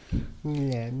Jeudy.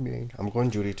 Yeah, man. I'm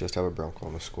going Jeudy just to have a Bronco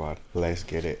on the squad. Let's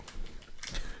get it.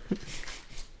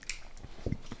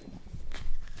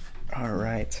 All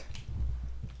right.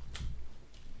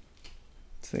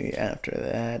 See, after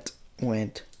that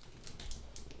went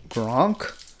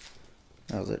Gronk.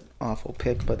 That was an awful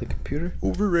pick by the computer.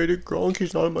 Overrated Gronk,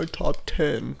 he's not in my top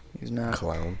 10. He's not.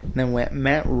 Clown. And then went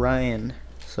Matt Ryan.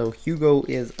 So Hugo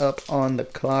is up on the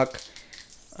clock.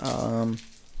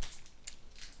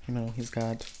 He's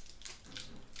got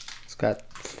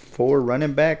 4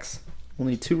 running backs,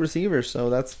 only 2 receivers. So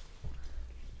that's,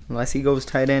 unless he goes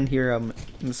tight end here, I'm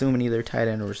assuming either tight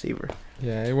end or receiver.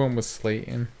 Yeah, it went with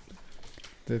Slayton.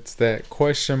 It's that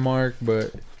question mark,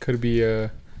 but could be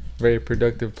a very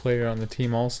productive player on the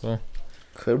team also.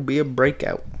 Could be a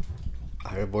breakout.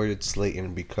 I avoided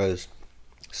Slayton because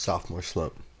sophomore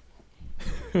slump.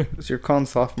 So you're calling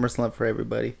sophomore slump for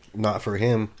everybody. Not for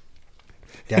him.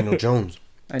 Daniel Jones.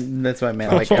 And that's what I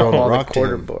meant. I'm Like throwing all a the rock to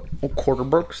him.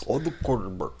 quarterbacks. All the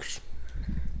quarterbacks.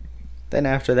 Then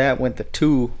after that went the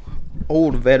 2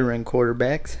 old veteran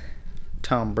quarterbacks,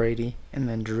 Tom Brady and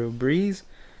then Drew Brees.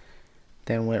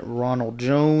 Then went Ronald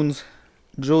Jones,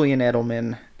 Julian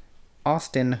Edelman,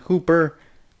 Austin Hooper,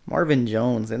 Marvin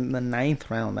Jones in the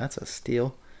 9th round. That's a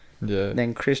steal. Yeah.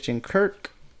 Then Christian Kirk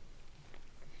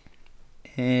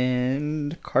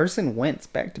and Carson Wentz,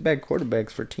 back-to-back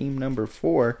quarterbacks for team number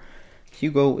 4.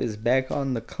 Hugo is back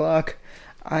on the clock.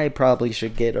 I probably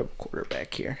should get a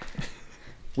quarterback here.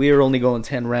 We are only going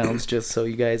 10 rounds, just so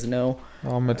you guys know.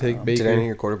 I'm going to take Baker. Did any of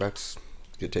your quarterbacks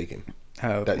get taken?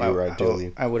 That you were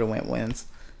ideally. I would have went Wentz.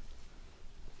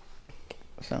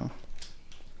 So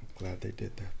Glad they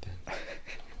did that then.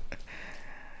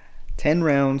 10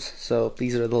 rounds, so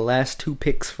these are the last 2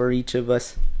 picks for each of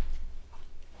us.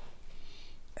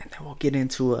 And then we'll get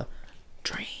into a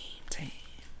dream team.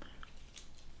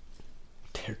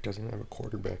 Derek doesn't have a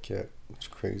quarterback yet. It's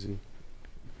crazy.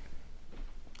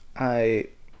 Wait,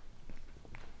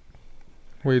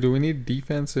 do we need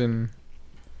defense and...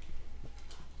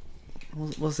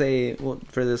 We'll say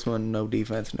for this one, no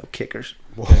defense, no kickers.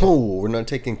 Whoa, we're not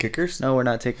taking kickers? No, we're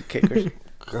not taking kickers.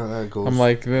 God, goes. I'm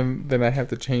like, then I have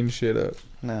to change shit up.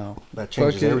 No. That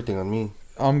changes Fuck it. everything on me.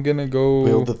 I'm going to go...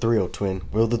 Will the thrill, twin.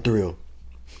 Will the thrill.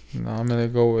 No, I'm going to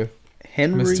go with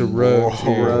Henry Mr. Ruggs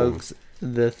here. Ruggs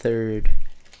the third.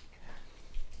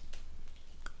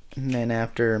 And then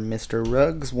after Mr.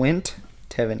 Ruggs went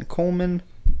Tevin Coleman.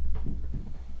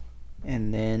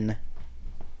 And then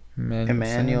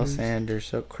Emmanuel Sanders.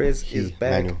 So Chris is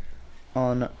back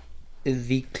on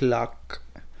the clock.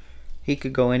 He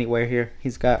could go anywhere here.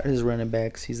 He's got his running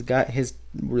backs. He's got his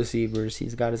receivers.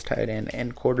 He's got his tight end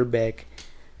and quarterback.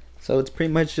 So it's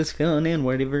pretty much just filling in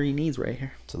whatever he needs right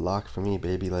here. It's a lock for me,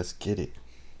 baby. Let's get it.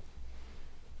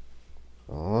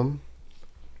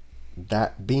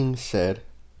 That being said,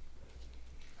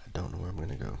 I don't know where I'm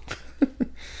gonna go.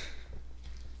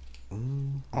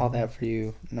 All that for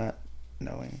you not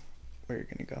knowing where you're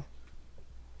gonna go.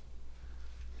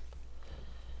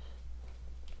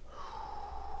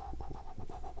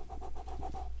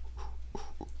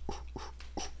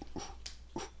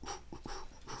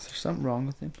 Is there something wrong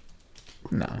with him?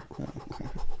 Nah. Oh, okay.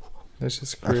 That's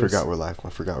just Chris. I forgot we're live.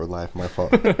 My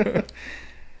fault.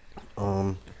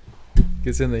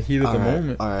 Gets in the heat of the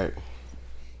moment. All right.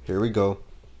 Here we go.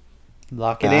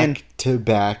 Lock it in.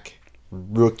 Back-to-back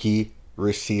rookie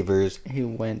receivers. He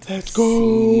went Let's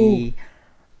go.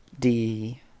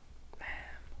 D.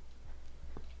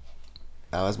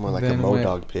 That was more like Then a went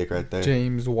Modog pick right there.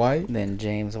 James White. Then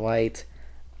James White.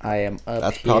 I am up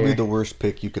That's here. probably the worst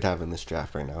pick you could have in this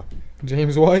draft right now.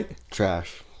 James White.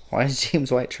 Trash. Why is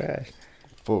James White trash?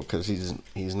 full because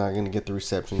he's not gonna get the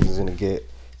receptions he's gonna get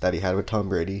that he had with Tom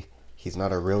Brady. He's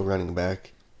not a real running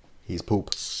back. He's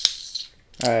poop.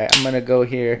 All right, I'm gonna go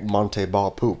here. Monte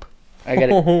Ball poop. I got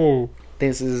it. Oh,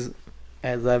 This is,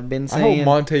 as I've been I saying. hope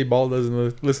Monte Ball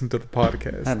doesn't listen to the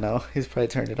podcast. I know he's probably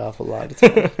turned it off a lot of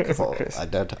times. 'Cause of Oh, Chris. I Him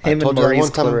told and you Maurice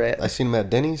one time Claret. I seen him at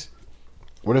Denny's.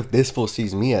 What if this fool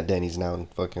sees me at Denny's now and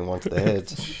fucking wants the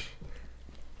heads?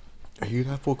 Are you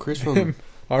that fool Chris from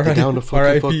the Down to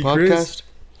Fucking Fuck podcast?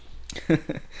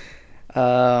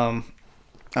 I'm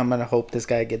gonna hope this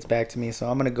guy gets back to me, so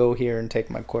I'm gonna go here and take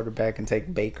my quarterback and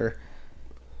take Baker,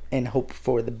 and hope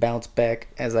for the bounce back.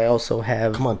 As I also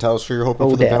have. Come on, tell us who you're hoping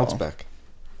for the Odell. bounce back.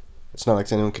 It's not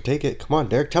like anyone could take it. Come on,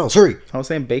 Derek, tell us. Hurry. I was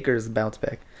saying Baker is the bounce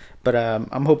back, but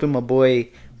I'm hoping my boy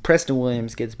Preston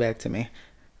Williams gets back to me.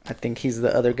 I think he's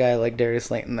the other guy like Darius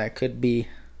Slayton that could be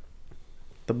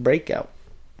the breakout.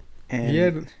 And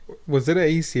Yeah, was it an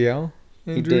ACL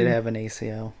he injury? did have an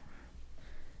ACL,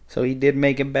 so he did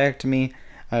make it back to me.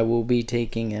 I will be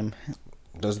taking him.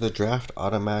 Does the draft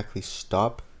automatically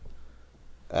stop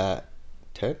at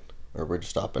 10? Or we're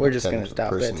just stopping We're at just 10 gonna stop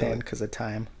at personally? 10 because of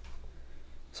time.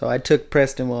 So I took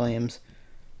Preston Williams.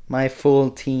 My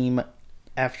full team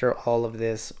after all of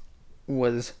this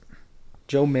was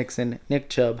Joe Mixon, Nick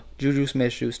Chubb, Juju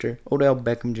Smith-Schuster, Odell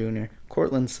Beckham Jr.,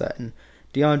 Cortland Sutton,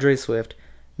 DeAndre Swift,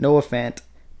 Noah Fant,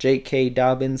 J.K.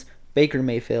 Dobbins, Baker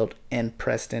Mayfield, and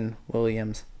Preston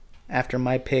Williams. After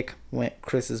my pick went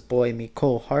Chris's boy,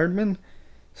 Mecole Hardman.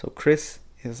 So Chris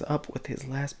is up with his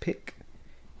last pick.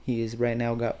 He is right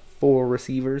now got 4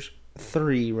 receivers,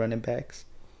 3 running backs,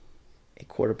 a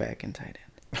quarterback, and tight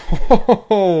end.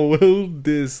 Oh, Will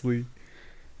Disley.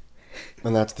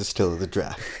 And that's the still of the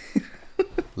draft.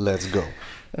 Let's go.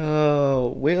 Oh,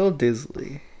 Will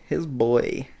Disley, his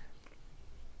boy.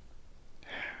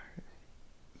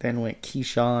 Then went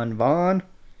Keyshawn Vaughn.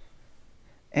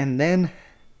 And then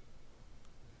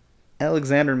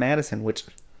Alexander Madison, which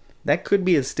that could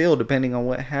be a steal depending on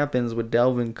what happens with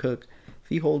Dalvin Cook. If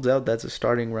he holds out, that's a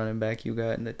starting running back you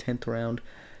got in the 10th round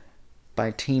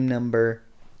by team number,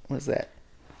 what is that?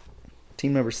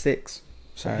 Team number 6.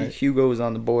 So Alright. Hugo was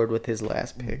on the board with his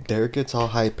last pick. Derek gets all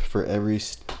hype for every...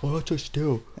 Oh, that's a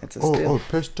steal. That's a steal. Oh,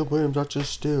 Preston Williams, that's a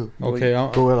steal. Okay,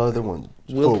 Go at other ones.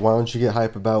 Will- Fool, why don't you get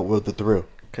hype about Will the Thrill?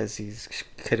 Because he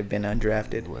could have been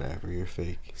undrafted. Whatever, you're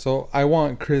fake. so I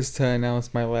want Chris to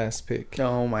announce my last pick.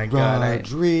 Oh my god.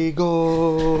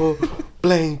 Rodrigo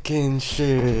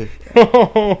Blankenship.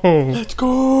 Oh, Let's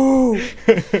go.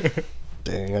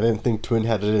 Dang, I didn't think Twin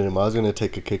had it in him. I was going to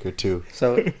take a kicker too.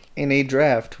 So, in a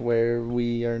draft where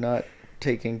we are not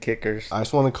taking kickers, I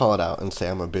just want to call it out and say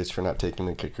I'm a bitch for not taking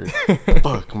the kicker.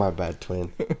 Fuck, my bad,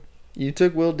 Twin. you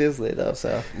took Will Disley though,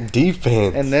 so.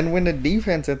 Defense. And then win the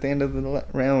defense at the end of the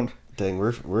round. Dang,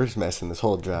 we're just messing this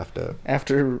whole draft up.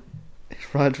 After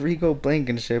Rodrigo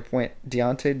Blankenship went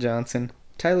Deontay Johnson,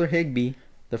 Tyler Higbee,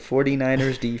 the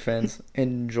 49ers defense,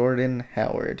 and Jordan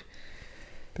Howard.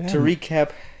 damn. To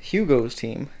recap Hugo's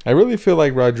team, I really feel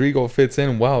like Rodrigo fits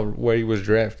in well where he was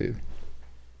drafted.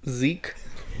 Zeke,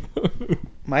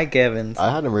 Mike Evans,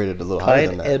 I had him rated a little higher Clyde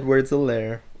than that.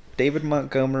 Edwards-Helaire, David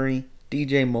Montgomery,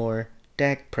 DJ Moore,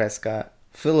 Dak Prescott,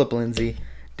 Phillip Lindsay,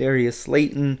 Darius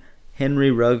Slayton,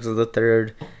 Henry Ruggs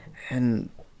III, and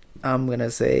I'm going to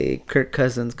say Kirk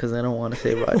Cousins because I don't want to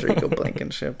say Rodrigo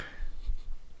Blankenship.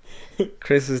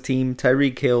 Chris's team,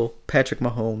 Tyreek Hill, Patrick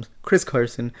Mahomes, Chris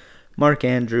Carson, Mark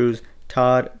Andrews,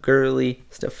 Todd Gurley,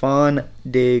 Stephon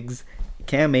Diggs,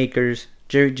 Cam Akers,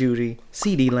 Jerry Jeudy,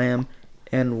 CeeDee Lamb,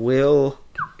 and Will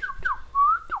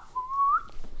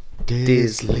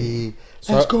Disley.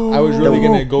 So Let's go. I was really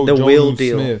gonna go The Will Jonnu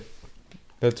deal. Smith.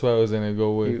 That's what I was gonna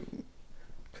go with.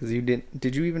 Because you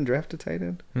did you even draft a tight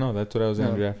end? No, that's what I was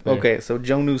gonna No. draft. There. Okay, so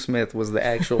Jonnu Smith was the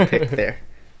actual pick there.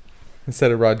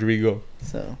 Instead of Rodrigo.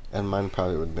 So And mine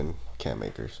probably would have been Cam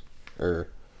Akers. Or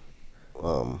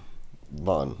Vaughn,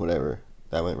 whatever.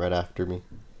 That went right after me.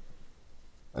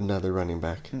 Another running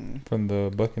back. From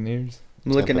the Buccaneers.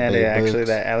 I'm looking Tampa at Bay it actually. Bucks.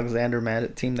 That Alexander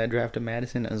team that drafted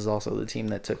Madison is also the team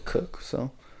that took Cook.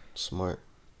 So Smart.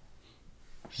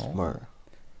 Oh. Smart.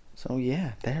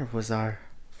 yeah, there was our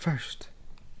first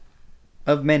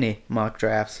of many mock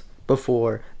drafts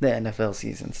before the NFL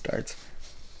season starts.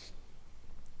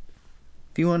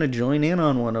 If you want to join in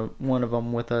on one of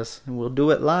them with us, and we'll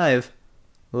do it live,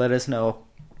 let us know.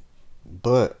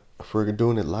 But if we're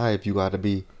doing it live, you got to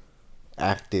be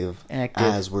active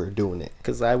as we're doing it.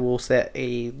 Because I will set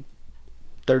a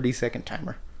 30-second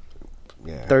timer.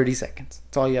 Yeah. 30 seconds.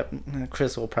 That's all you have.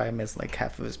 Chris will probably miss like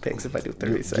half of his picks if I do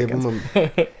 30 seconds.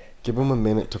 Give him a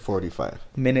minute to 45.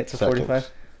 Minute to seconds. 45.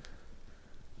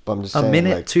 But I'm just A saying,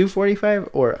 minute like, to 45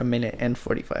 or a minute and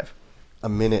 45? a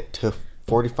minute to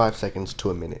 45 seconds to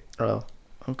a minute. Oh,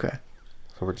 okay.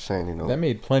 So we're just saying, you know, That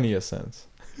made plenty of sense.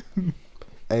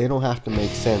 it don't have to make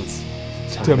sense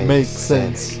To make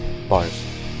sense. Bars.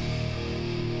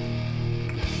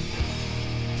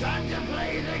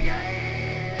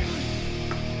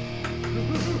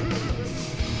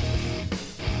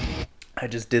 I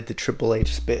just did the Triple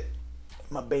H spit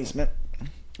in my basement,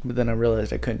 but then I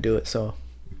realized I couldn't do it, so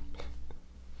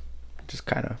just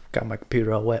kind of got my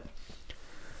computer all wet.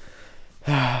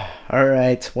 All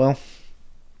right, well,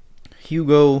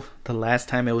 Hugo, the last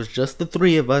time it was just the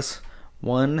three of us,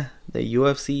 won the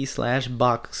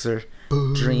UFC/boxer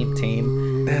dream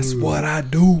team. That's what I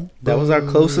do. That was our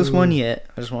closest one yet.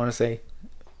 I just want to say,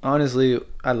 honestly,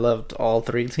 I loved all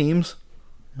three teams.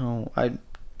 I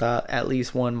thought at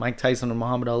least one, Mike Tyson or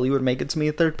Muhammad Ali, would make it to me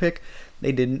a third pick.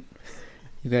 They didn't.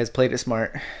 You guys played it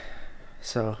smart.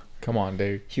 So, Come on,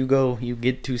 Dave. Hugo, you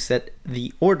get to set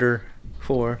the order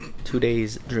for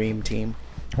today's dream team.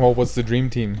 Well, what's the dream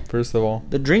team, first of all?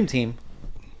 The dream team,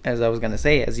 as I was going to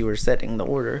say as you were setting the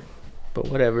order, but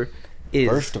whatever, is...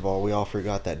 First of all, we all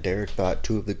forgot that Derek thought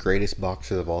two of the greatest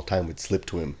boxers of all time would slip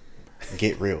to him.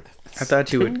 Get real. I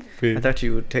thought you would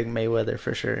Stupid. take Mayweather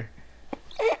for sure.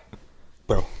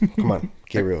 Bro, come on.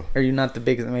 Get real. Are you not the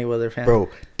biggest Mayweather fan? Bro,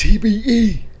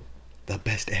 TBE. The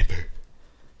best ever.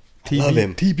 Love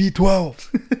him.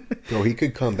 TB12. Bro, he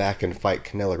could come back and fight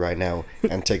Canelo right now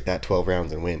and take that 12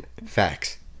 rounds and win.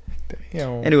 Facts.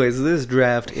 Damn. Anyways, this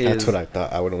draft is... That's what I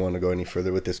thought. I wouldn't want to go any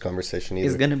further with this conversation either.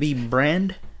 is going to be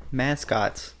brand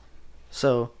mascots.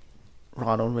 So,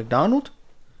 Ronald McDonald.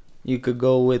 You could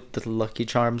go with the Lucky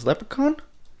Charms leprechaun.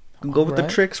 You could go with the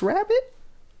Alright. Tricks rabbit.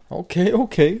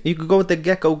 Okay. You could go with the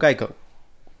Gecko Geico.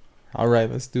 All right,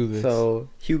 let's do this. So,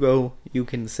 Hugo, you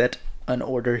can set an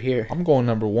order here. I'm going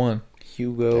number one. Dang,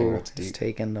 Hugo that's is deep.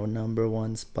 taking the number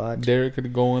one spot. Derek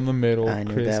could go in the middle. I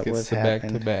knew Chris that gets was the back to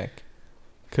happening. back.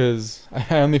 Because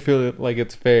I only feel like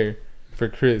it's fair for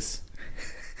Chris.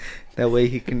 That way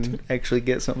he can actually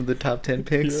get some of the top 10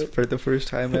 picks Yep. for the first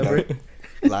time ever.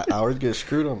 Ours get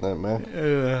screwed on that, man.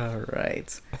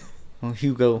 Alright. Well,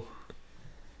 Hugo,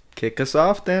 kick us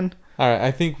off then. All right,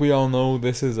 I think we all know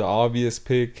this is an obvious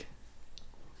pick.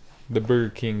 The Burger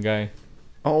King guy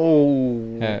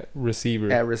Oh. at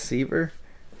receiver. At receiver?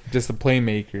 Just a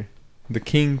playmaker. The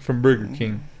king from Burger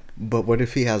King. But what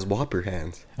if he has Whopper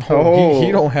hands? Oh,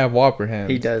 he don't have Whopper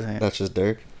hands. He doesn't. That's just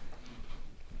Derek.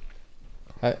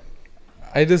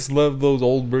 I just love those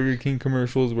old Burger King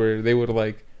commercials where they would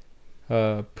like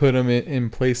put him in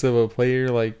place of a player,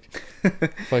 like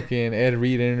fucking Ed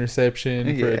Reed interception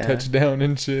for a Yeah. touchdown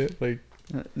and shit. Like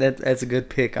That's a good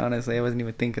pick, honestly. I wasn't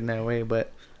even thinking that way,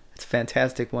 but it's a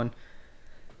fantastic one.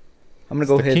 I'm going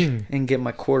to go It's the ahead king. and get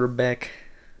my quarterback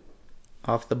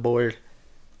off the board.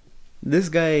 This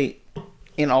guy,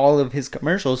 in all of his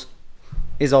commercials,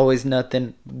 is always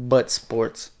nothing but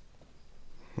sports.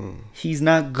 He's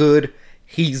not good.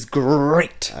 He's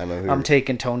great. I know who I'm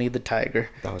taking Tony the Tiger.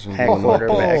 that was Heck, one.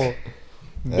 quarterback.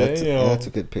 That's a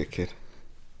good pick, kid.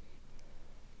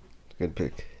 Good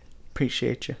pick.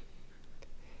 Appreciate you.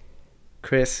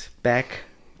 Chris, back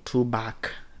to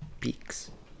back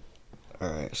peaks.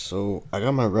 Alright, so I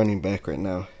got my running back right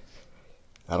now.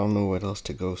 I don't know what else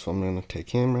to go, so I'm going to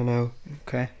take him right now.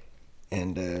 Okay.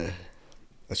 And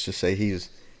let's just say he's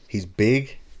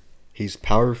big, he's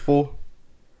powerful,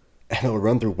 and he'll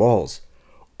run through walls.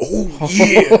 Oh,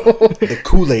 yeah! The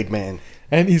Kool Aid Man.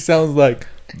 and he sounds like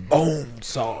bone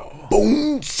saw.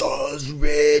 Bone saw's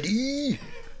ready.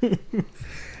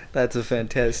 That's a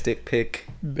fantastic pick.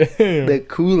 Damn, The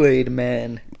Kool Aid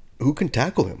Man. Who can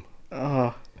tackle him?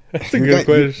 Oh, that's a You good guys- you-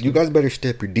 question. You guys better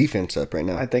step your defense up right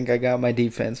now. I think I got my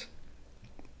defense.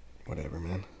 Whatever,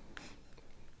 man.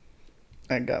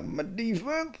 I got my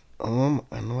defense. I know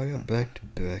I got back to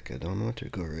back. I don't know where to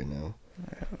go right now.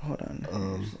 Hold on.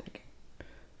 Um,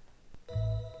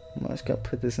 I just got to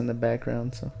put this in the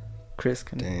background so Chris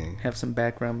can Dang. have some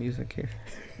background music here.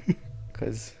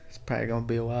 Because it's probably going to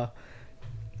be a while.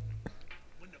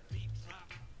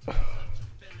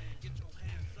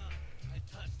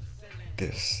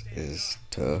 This is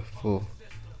tough. Oh.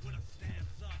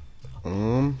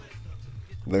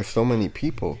 There's so many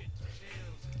people.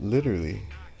 Literally.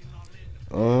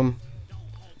 Alright,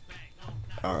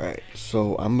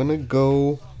 so I'm gonna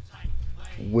go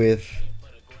with.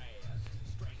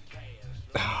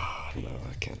 No,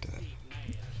 I can't do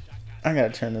that. I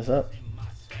got to turn this up.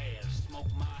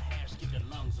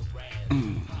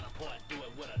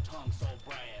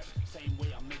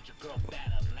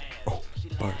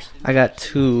 Bars. I got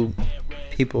two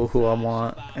people who I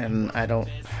want, and I don't.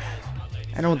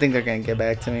 I don't think they're gonna get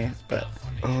back to me, but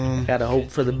gotta hope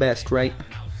for the best, right?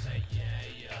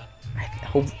 I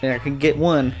hope I can get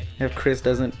one if Chris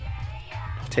doesn't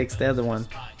takes the other one.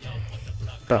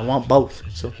 But I want both,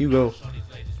 so Hugo,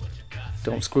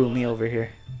 don't screw me over here.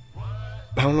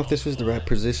 I don't know if this was the right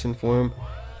position for him,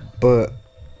 but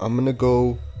I'm gonna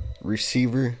go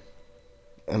receiver,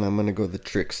 and I'm gonna go the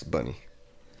tricks bunny.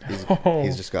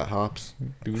 He's just got hops.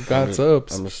 Dude got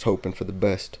subs. I'm just hoping for the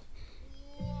best.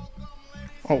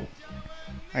 Oh,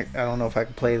 I don't know if I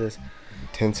can play this.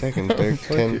 10 seconds, Derek.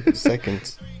 10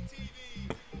 seconds.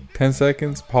 10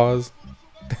 seconds, pause.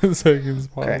 10 seconds,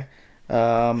 pause.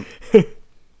 Okay.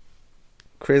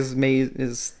 Chris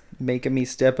is making me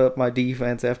step up my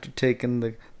defense after taking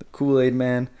the Kool Aid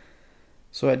Man.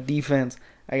 So at defense,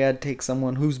 I gotta take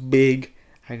someone who's big.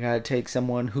 I gotta take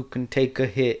someone who can take a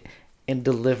hit and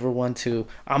deliver one too.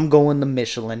 I'm going the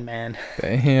Michelin Man.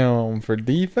 Damn, for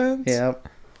defense? Yep.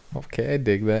 Okay, I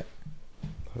dig that.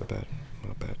 Not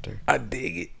bad, Derek. I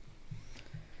dig it.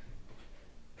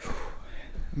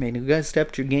 I mean, you guys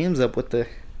stepped your games up with the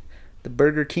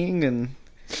Burger King and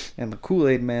the Kool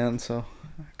Aid Man, so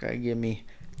gotta give me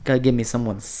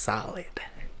someone solid.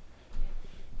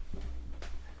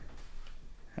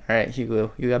 All right,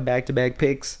 Hugo, you got back-to-back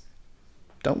picks.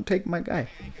 Don't take my guy.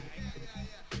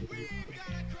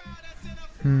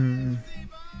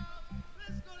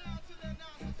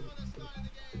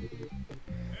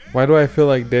 Why do I feel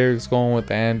like Derek's going with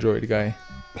the Android guy?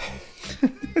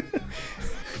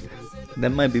 That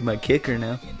might be my kicker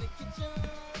now.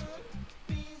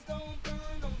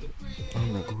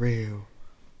 On the grill.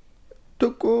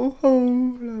 To go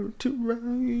home to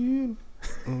ride.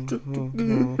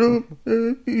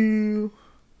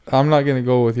 I'm not gonna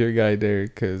go with your guy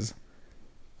Derek because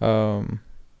I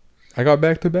got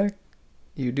back-to-back.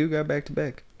 You do got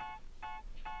back-to-back.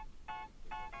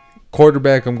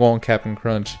 Quarterback, I'm going Captain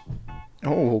Crunch.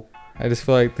 Oh, I just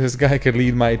feel like this guy could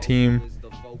lead my team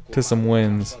to some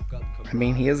wins. I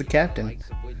mean, he is a captain.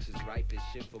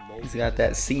 He's got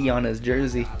that C on his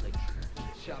jersey.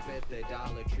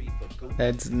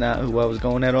 That's not who I was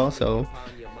going at also.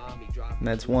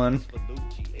 That's one.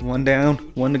 One down,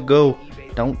 one to go.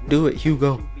 Don't do it,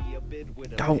 Hugo.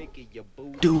 Don't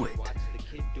do it.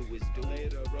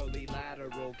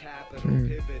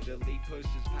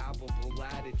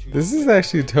 This is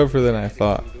actually tougher than I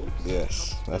thought.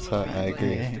 Yes, that's how I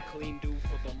agree. Yeah.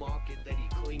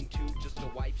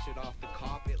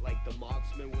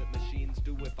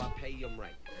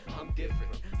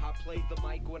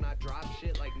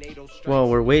 Well,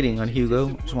 we're waiting on Hugo.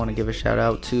 Just want to give a shout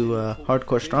out to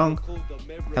Hardcore Strong.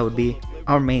 That would be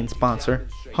our main sponsor,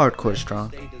 Hardcore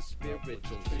Strong.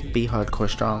 Be Hardcore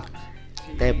Strong.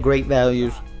 They have great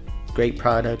values, great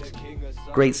products,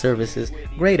 great services,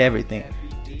 great everything.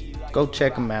 Go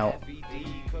check them out.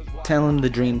 Tell them the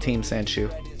Dream Team sent you.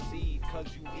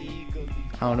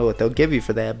 I don't know what they'll give you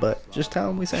for that, but just tell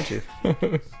them we sent you.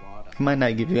 Might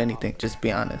not give you anything, just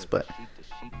be honest, but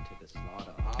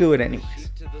do it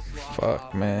anyways.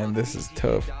 Fuck, man, this is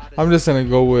tough. I'm just gonna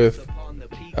go with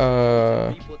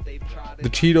the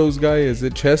Cheetos guy. Is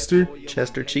it Chester?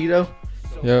 Chester Cheeto?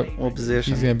 Yep. What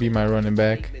position? He's gonna be my running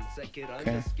back.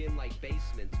 Okay.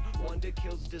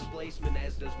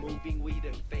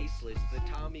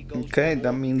 Okay,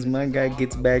 that means my guy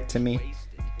gets back to me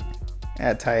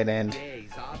at tight end.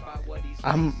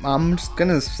 I'm just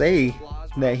gonna say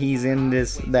that he's in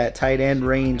that tight end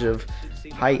range of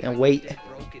height and weight.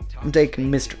 I'm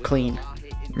taking Mr. Clean.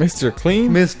 Mr. Clean?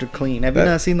 Mr. Clean. Have you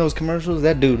not seen those commercials?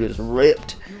 That dude is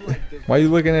ripped. Why you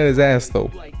looking at his ass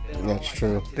though? That's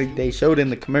true. They showed in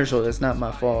the commercial. That's not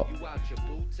my fault.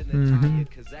 Mm-hmm.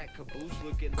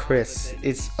 Chris,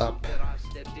 it's up.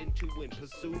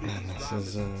 Man, this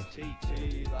is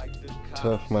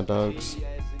tough, my dogs.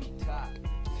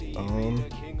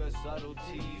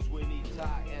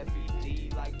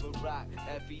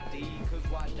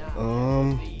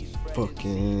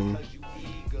 Fucking.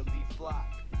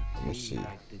 Let me see.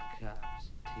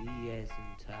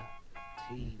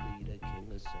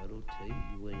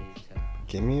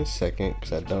 Give me a second,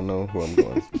 cause I don't know who I'm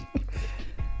going.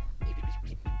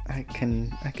 I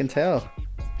can tell.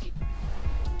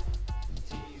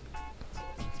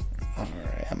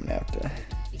 Alright, I'm gonna have to.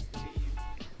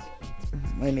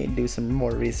 I need to do some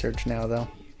more research now, though.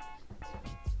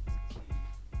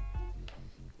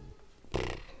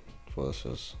 Well, this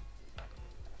is.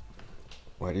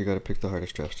 Why do you gotta pick the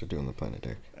hardest drafts to do on the planet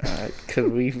deck? Cause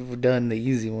we've done the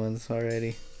easy ones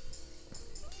already.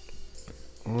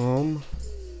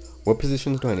 What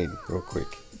positions do I need, real quick?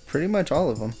 Pretty much all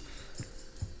of them.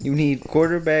 You need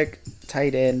quarterback,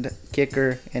 tight end,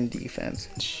 kicker, and defense.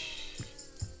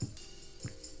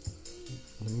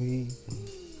 we?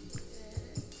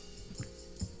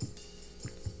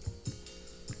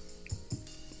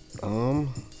 Oh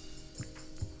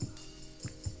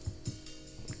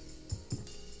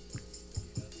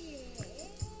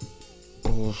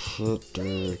shit,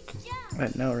 Derek. I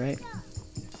know, right?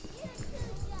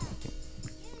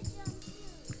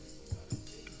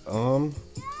 I'm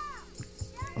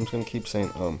just gonna keep saying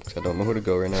because I don't know who to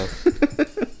go right now.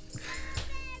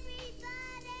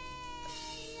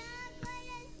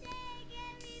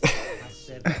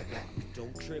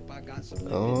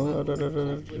 Oh, I don't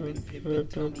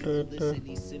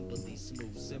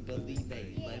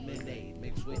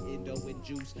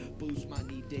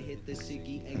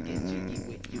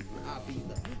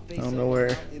know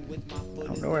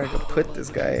where I could put this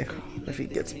guy if he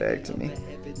gets back to me.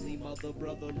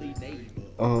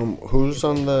 who's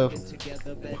the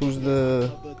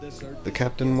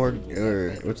Captain Morgan,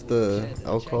 or what's the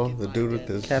alcohol? The dude with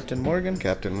this Captain Morgan?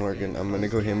 Captain Morgan. I'm gonna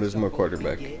go him as my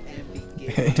quarterback.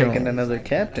 Taking another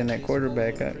captain at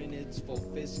quarterback.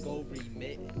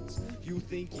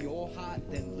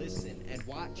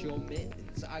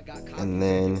 And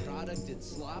then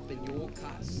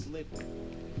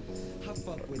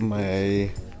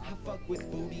my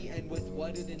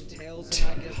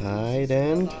tight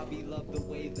end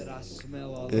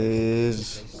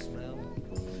is,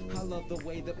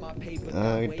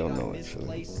 I don't know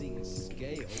actually.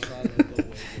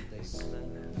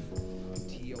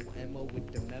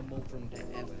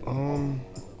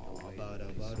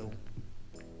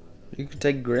 You could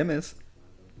take Grimace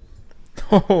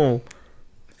Oh,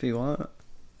 if you want.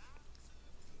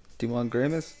 Do you want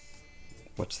Grimace?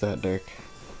 What's that, Dirk?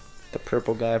 The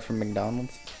purple guy from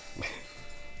McDonald's?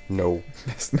 No.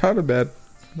 that's not a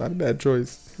bad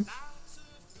choice.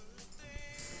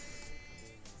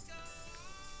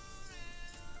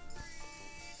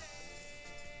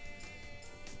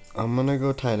 I'm gonna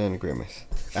go tight end Grimace.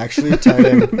 Actually, tight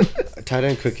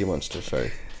end Cookie Monster.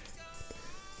 Sorry.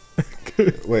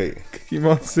 Wait, Cookie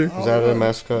Monster. is that a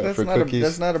mascot for cookies?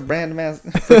 That's not a brand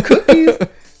mascot for cookies.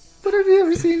 What have you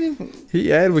ever seen him?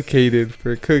 He advocated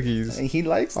for cookies He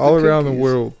likes all the around the cookies.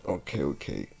 world.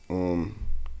 Okay.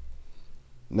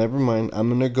 Never mind. I'm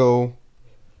gonna go.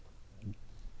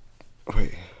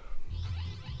 Wait.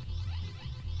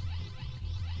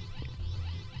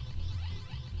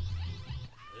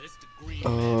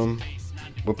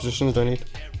 What positions do I need?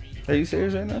 Are you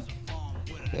serious right now?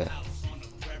 Yeah.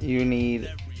 You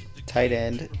need tight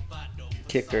end,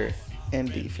 kicker,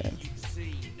 and defense.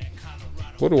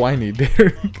 What do I need,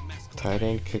 Derek? Tight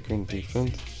end, kicker, and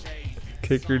defense.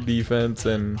 Kicker, defense,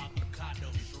 and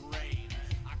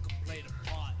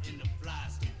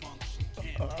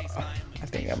I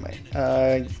think I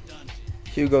might.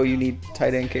 Hugo, you need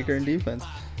tight end, kicker, and defense.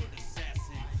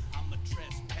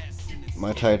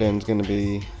 My tight end's gonna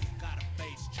be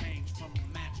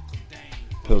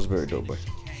Pillsbury Doughboy.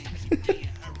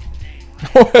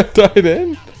 oh, at tight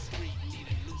end.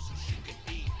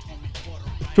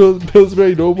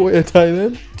 Pillsbury Doughboy at tight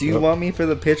end. Do you want me for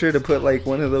the picture to put like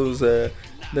one of those the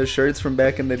shirts from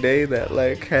back in the day that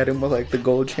like had him with like the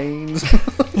gold chains?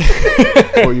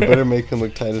 Oh, you better make him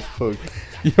look tight as fuck.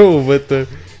 Yo, but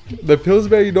the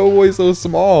Pillsbury Doughboy's so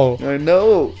small. I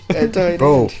know. At tight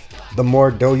Bro, end. the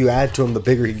more dough you add to him, the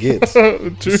bigger he gets.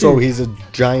 True. So he's a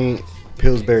giant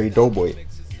Pillsbury Doughboy.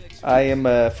 I am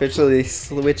officially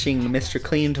switching Mr.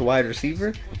 Clean to wide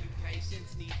receiver.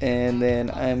 And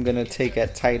then I'm going to take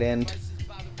at tight end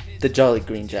the Jolly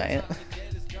Green Giant.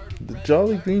 The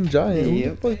Jolly Green Giant.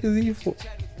 Yep. Who the fuck is he for?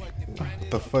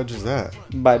 What the fudge is that?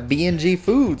 By B&G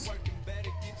Foods.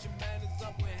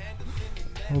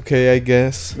 Okay, I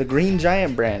guess. The Green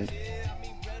Giant brand.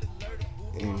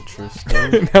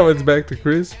 Interesting. Now it's back to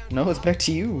Chris. No, it's back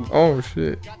to you. Oh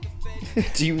shit.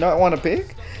 Do you not want to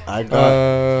pick? I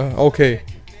got Okay.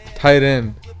 Tight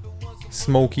end.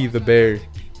 Smokey the Bear.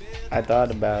 I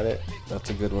thought about it. that's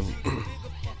a good one.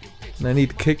 And I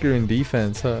need kicker and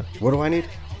defense, huh? What do I need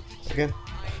again?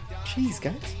 Jeez,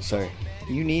 guys. Sorry.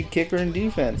 You need kicker and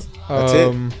defense. That's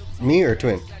it? Me or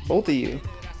Twin? Both of you.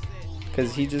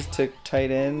 Because he just took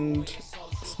tight end,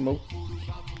 smoke.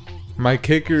 My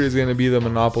kicker is gonna be the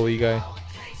Monopoly guy.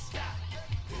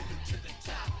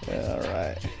 All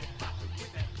right.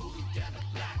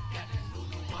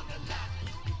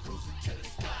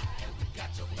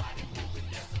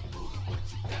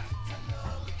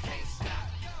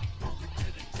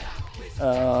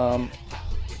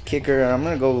 Kicker. I'm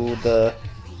just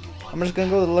gonna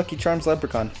go with the Lucky Charms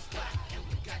Leprechaun.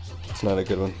 It's not a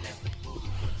good one.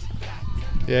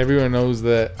 Yeah, everyone knows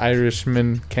that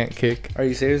Irishmen can't kick. Are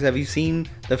you serious? Have you seen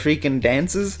the freaking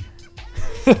dances?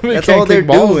 That's all they're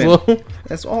doing.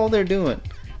 That's all they're doing.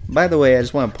 By the way, I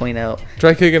just want to point out.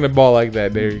 Try kicking the ball like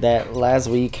that, Derek. That last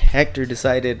week, Hector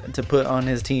decided to put on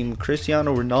his team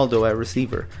Cristiano Ronaldo at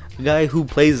receiver. A guy who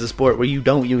plays the sport where you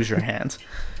don't use your hands.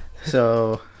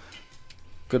 So,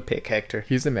 good pick, Hector.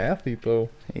 He's an athlete, though.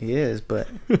 He is, but...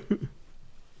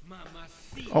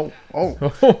 Oh.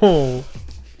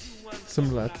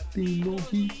 Some Latino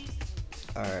heat.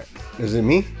 Alright. Is it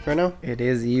me right now? It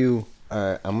is you.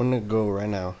 Alright, I'm gonna go right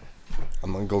now.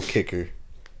 I'm gonna go kicker.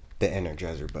 The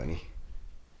Energizer Bunny.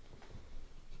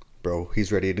 Bro,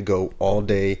 he's ready to go all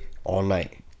day, all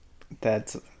night.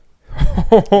 That's...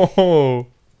 Oh.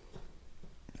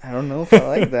 I don't know if I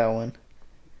like that one.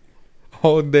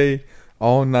 All day,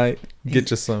 all night, get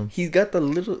you some. He's got the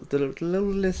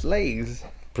littlest legs.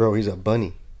 Bro, he's a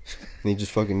bunny. And he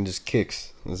just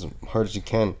kicks as hard as he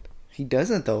can. He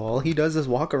doesn't, though. All he does is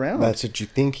walk around. That's what you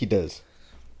think he does.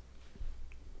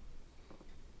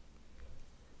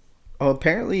 Oh,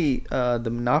 apparently, the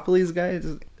Monopolies guy,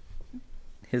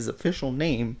 his official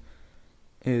name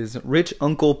is Rich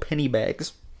Uncle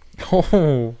Pennybags.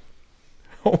 Oh.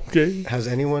 Okay. Has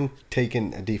anyone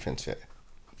taken a defense yet?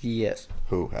 Yes.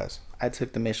 Who has? I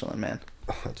took the Michelin Man.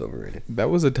 Oh, that's overrated.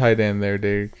 That was a tight end there,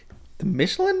 Derek. The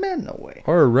Michelin Man? No way.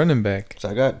 Or a running back. So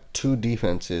I got 2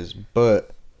 defenses,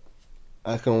 but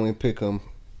I can only pick them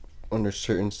under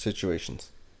certain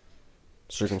circumstances.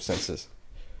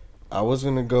 I was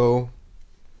going to go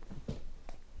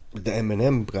with the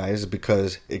M&M guys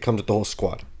because it comes with the whole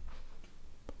squad.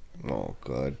 Oh,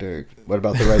 God, Derek. What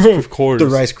about the Rice Of course. The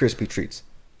Rice Krispie treats.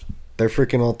 They're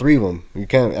freaking all 3 of them. You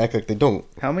can't act like they don't.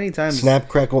 How many times Snap,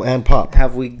 crackle, and pop.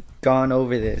 have we gone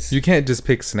over this? You can't just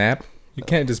pick Snap. You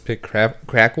can't just pick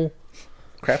Crackle.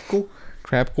 Crapcool?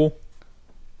 Crapple.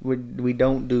 We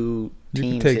don't do You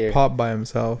teams can take here. Pop by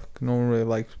himself. No one really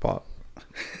likes Pop.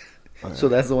 So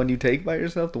that's the one you take by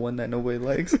yourself? The one that nobody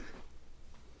likes?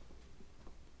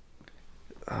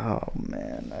 Oh,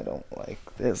 man. I don't like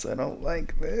this.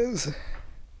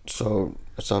 So,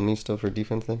 it's on me still for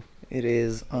defense then? It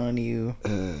is on you.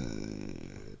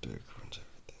 Derek runs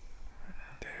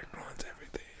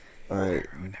everything. Alright.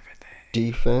 Everything.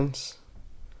 Defense.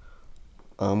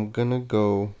 I'm gonna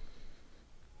go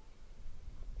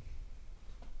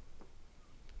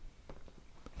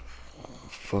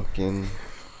fucking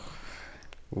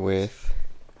with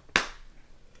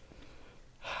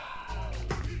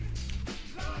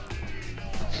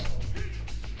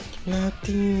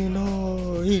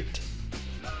Latino Heat.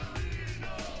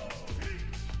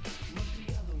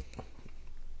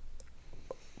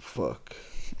 Fuck.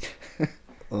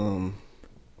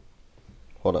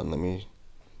 Hold on,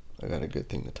 I got a good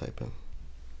thing to type in.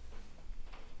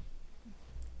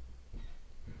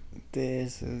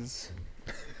 This is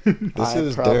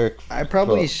Derek. I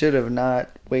probably should have not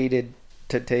waited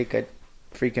to take a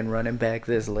freaking running back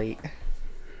this late.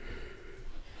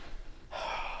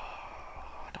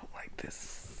 I don't like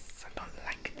this.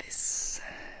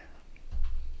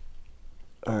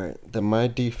 Alright, then my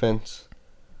defense.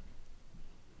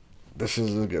 This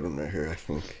is a good one right here, I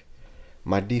think.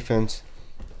 My defense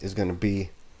is going to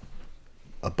be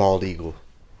a bald eagle.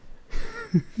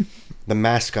 The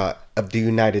mascot of the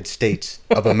United States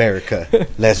of America.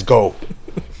 Let's go.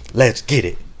 Let's get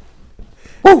it.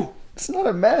 Woo! It's not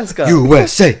a mascot.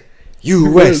 USA.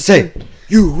 USA.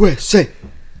 USA.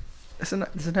 It's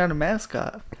not a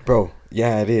mascot. Bro,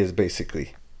 yeah, it is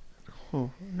basically.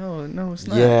 Oh, no, it's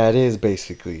not. Yeah, it is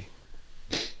basically.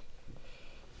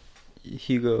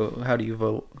 Hugo, how do you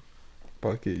vote?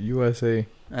 Fuck it, USA.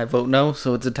 I vote no,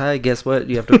 so it's a tie. Guess what?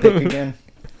 You have to pick again.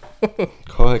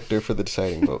 Call Hector for the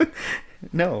deciding vote.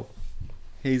 No.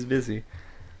 He's busy.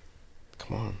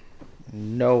 Come on.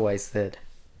 No, I said.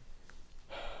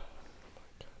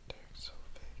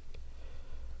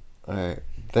 Alright,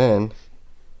 then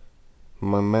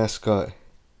my mascot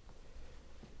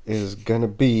is gonna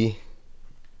be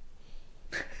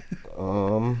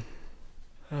Oh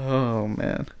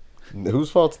man.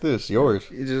 whose fault's this? Yours.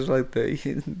 It's just like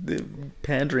the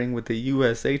pandering with the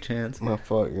USA chance. My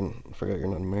fault. I forgot you're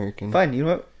not American. Fine, you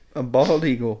know what? A bald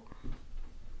eagle.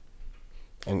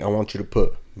 And I want you to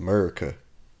put America.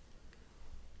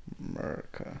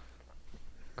 America.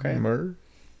 Okay. Mer?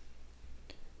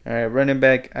 Alright, running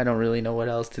back, I don't really know what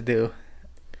else to do.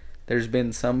 There's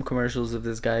been some commercials of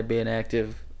this guy being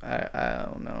active. I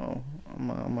don't know. I'm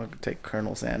gonna take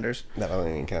Colonel Sanders. That don't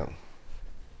even count.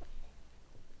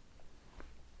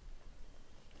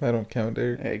 That don't count,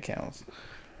 Derek. It counts.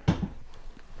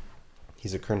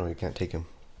 He's a colonel. You can't take him.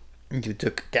 You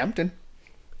took Captain.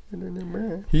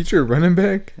 He's your running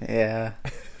back? Yeah.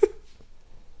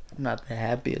 I'm not the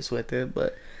happiest with it,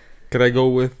 but Could I go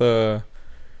with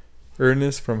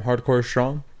Ernest from Hardcore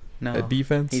Strong No, at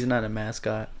defense? he's not a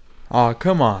mascot. Aw,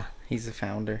 come on. He's the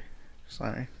founder.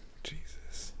 Sorry.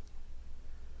 Jesus.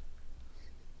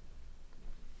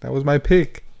 That was my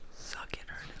pick. Suck it,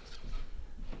 Ernest.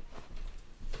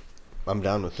 I'm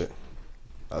down with it.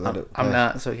 I'm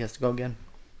not, so he has to go again.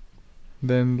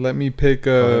 Then let me pick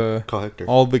Call Hector.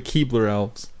 all the Keebler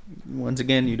elves. Once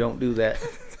again, you don't do that.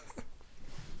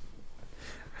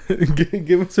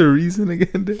 Give us a reason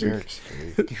again, Derek. Derek's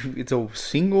It's a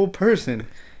single person.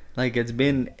 Like it's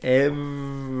been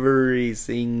every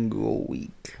single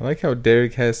week. I like how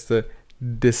Derek has to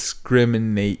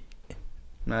discriminate.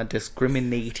 Not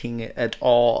discriminating at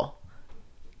all.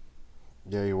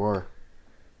 Yeah, you are.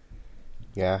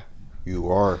 Yeah, you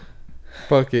are.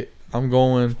 Fuck it. I'm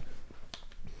going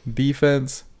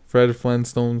defense, Fred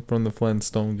Flintstone from the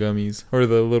Flintstone gummies. Or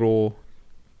the little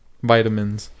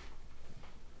vitamins.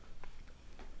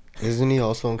 Isn't he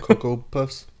also on Cocoa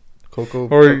Puffs? Cocoa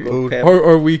Or, food?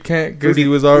 or we can't because he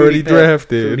was already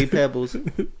drafted. Fruity Pebbles.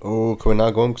 Oh, can we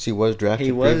not go him because he was drafted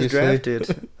He was previously?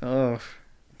 drafted. Oh,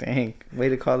 dang. Way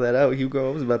to call that out, Hugo.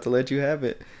 I was about to let you have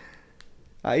it.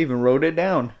 I even wrote it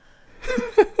down.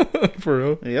 For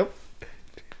real? Yep.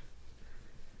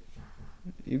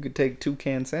 You could take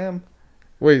Toucan Sam.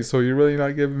 Wait, so you're really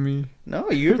not giving me... No,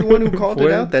 you're the one who called it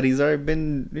Floyd? out that he's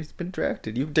been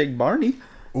drafted. You can take Barney.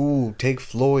 Ooh, take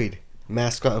Floyd.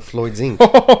 Mascot of Floyd's Inc.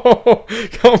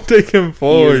 I'm taking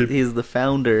Floyd. He's the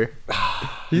founder.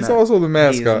 He's not- also the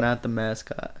mascot. He's not the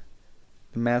mascot.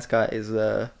 The mascot is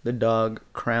the dog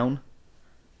Crown.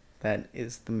 That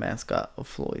is the mascot of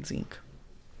Floyd's Inc.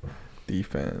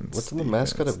 Defense. What's the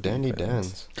mascot of Dandy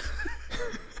defense. Dan's?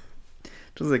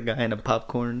 Just a guy in a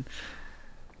popcorn.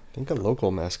 Think of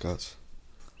local mascots.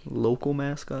 Local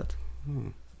mascot.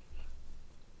 Wait,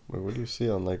 what do you see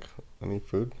on like any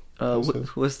food?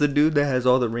 places? What's the dude that has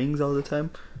all the rings all the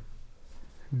time?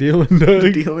 Deal and Doug.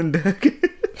 Dylan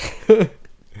Duck.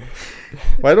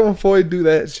 Why don't Floyd do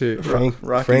that shit? Frank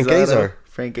Rocky Zotto. Azar.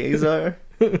 Frank Azar.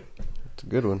 It's a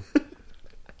good one.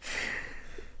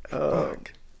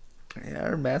 Fuck. Yeah,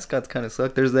 our mascots kind of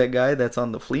suck. There's that guy that's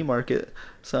on the flea market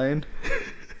sign.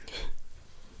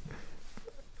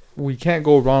 We can't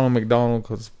go Ronald McDonald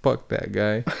because fuck that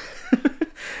guy.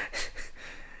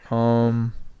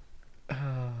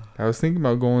 I was thinking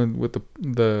about going with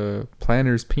the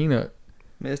Planters Peanut.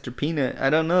 Mr. Peanut. I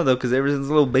don't know, though, because ever since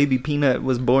little baby Peanut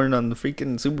was born on the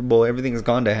freaking Super Bowl, everything's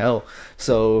gone to hell.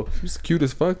 So, He's cute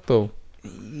as fuck though.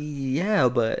 yeah,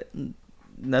 but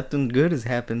nothing good has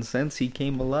happened since he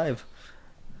came alive.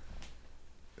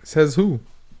 Says who?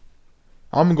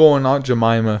 I'm going Aunt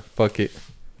Jemima. Fuck it.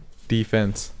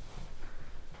 Defense.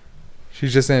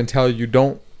 She's just gonna tell you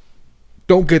don't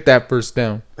get that first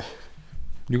down.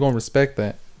 You're gonna respect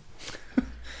that.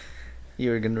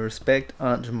 You're going to respect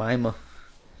Aunt Jemima.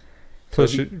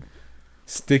 Push it.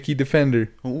 Sticky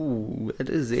defender. Ooh, that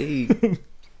is a...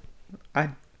 I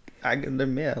gotta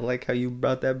admit, I like how you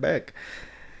brought that back.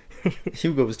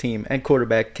 Hugo's team. At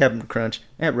quarterback, Captain Crunch.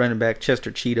 At running back,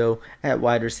 Chester Cheeto. At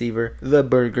wide receiver, the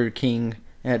Burger King.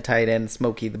 At tight end,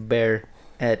 Smokey the Bear.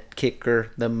 At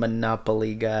kicker, the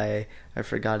Monopoly guy. I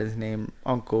forgot his name.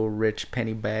 Uncle Rich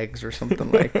Pennybags or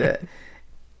something like that.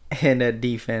 And at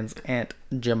defense, Aunt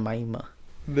Jemima.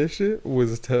 This shit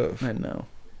was tough. I know.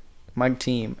 My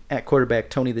team. At quarterback,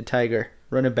 Tony the Tiger.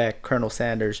 Running back, Colonel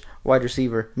Sanders. Wide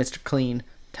receiver, Mr. Clean.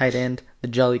 Tight end, the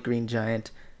Jolly Green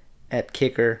Giant. At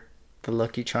kicker, the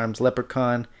Lucky Charms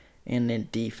Leprechaun. And in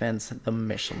defense, the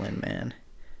Michelin Man.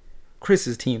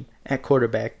 Chris's team. At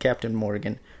quarterback, Captain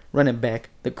Morgan. Running back,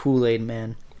 the Kool Aid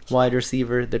Man. Wide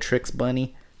receiver, the Tricks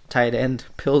Bunny. Tight end,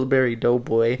 Pillsbury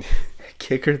Doughboy.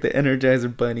 Kicker, the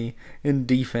Energizer Bunny. In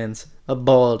defense, a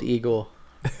bald eagle,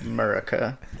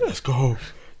 America. Let's go,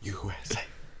 USA.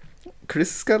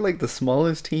 Chris has got like the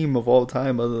smallest team of all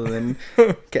time, other than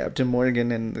Captain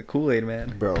Morgan and the Kool Aid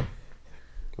Man. Bro,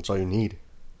 that's all you need.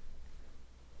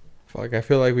 Fuck, I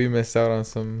feel like we missed out on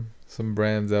some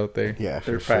brands out there. Yeah,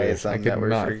 There for probably sure. is I something could that we're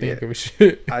not forgetting. think of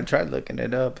shit. I tried looking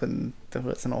it up, and there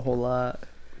wasn't a whole lot.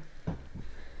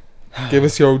 Give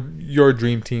us your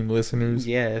dream team, listeners.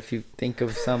 Yeah, if you think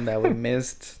of some that we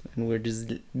missed and we're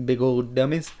just big old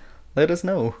dummies, let us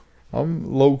know.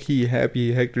 I'm low key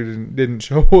happy Hector didn't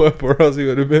show up, or else he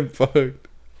would have been fucked.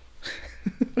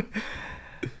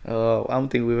 I don't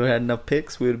think we would have had enough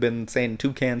picks. We would have been saying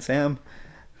Toucan Sam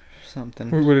or something.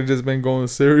 We would have just been going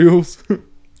cereals.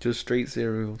 Just straight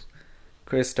cereals.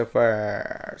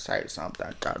 Christopher, say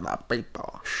something to the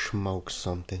people. Smoke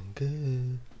something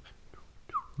good.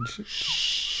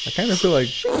 I kind of feel like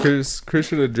Chris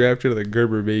should have drafted the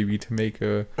Gerber baby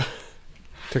to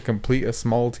complete a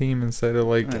small team instead of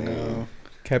like I know.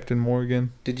 Captain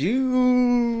Morgan. Did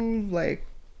you like?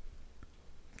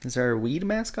 Is there a weed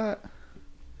mascot?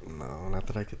 No, not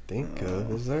that I could think of.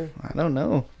 Is there? I don't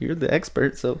know. You're the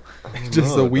expert, so.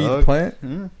 Just No, a weed dog. plant.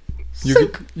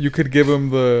 You could give him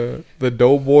the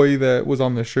doughboy that was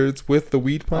on the shirts with the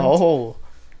weed plant. Oh,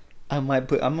 I'm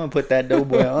gonna put that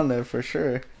doughboy on there for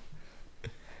sure.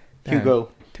 Hugo,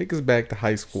 Take us back to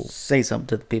high school. say something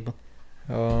to the people.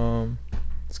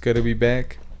 It's good to be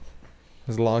back.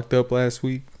 I was locked up last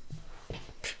week.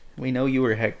 We know you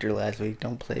were Hector last week.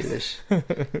 Don't play this.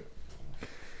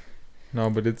 No,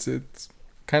 but it's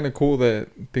kind of cool that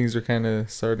things are kind of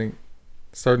starting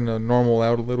to normal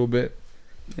out a little bit.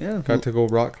 Yeah. Got to go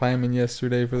rock climbing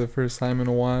yesterday for the first time in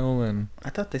a while, and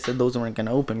I thought they said those weren't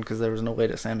gonna open because there was no way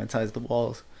to sanitize the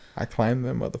walls. I climbed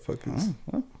them motherfuckers. Oh,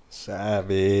 well,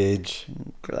 Savage.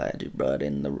 glad you brought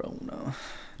in the Rona.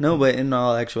 No, but in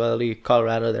all actuality,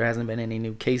 Colorado, there hasn't been any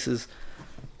new cases.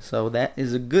 So that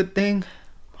is a good thing.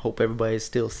 Hope everybody's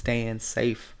still staying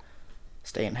safe,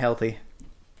 staying healthy,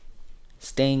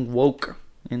 staying woke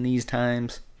in these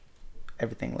times.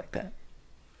 Everything like that.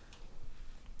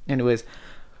 Anyways,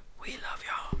 we love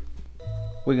y'all.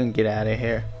 We're going to get out of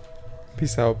here.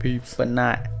 Peace out, peeps. But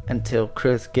not until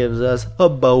Chris gives us a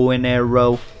bow and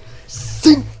arrow.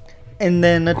 And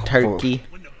then a turkey.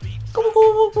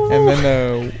 And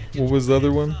then what was the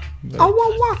other one?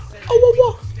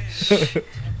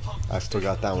 I still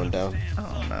got that one down.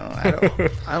 Oh no,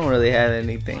 I don't really have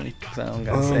anything, so I don't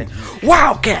gotta say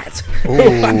Wildcats.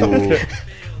 Ooh.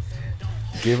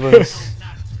 Give us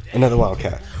another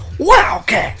Wildcat.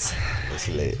 Wildcats. It's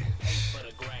lit.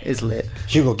 It's lit.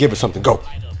 Hugo, give us something. Go.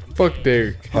 Fuck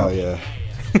Derek. Hell yeah.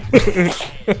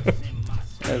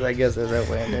 I guess that's that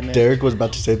way, isn't it? Derek was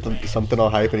about to say something all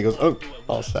hype, and he goes, "Oh,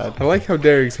 all sad." I like how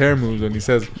Derek's hair moves when he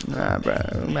says, Nah, bro.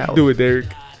 I'm out. "Do it, Derek."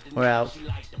 We're out.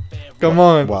 Come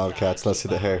on. Wildcats. Let's see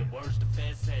the hair.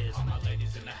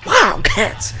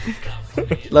 Wildcats.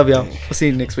 Love y'all. We'll see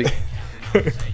you next week.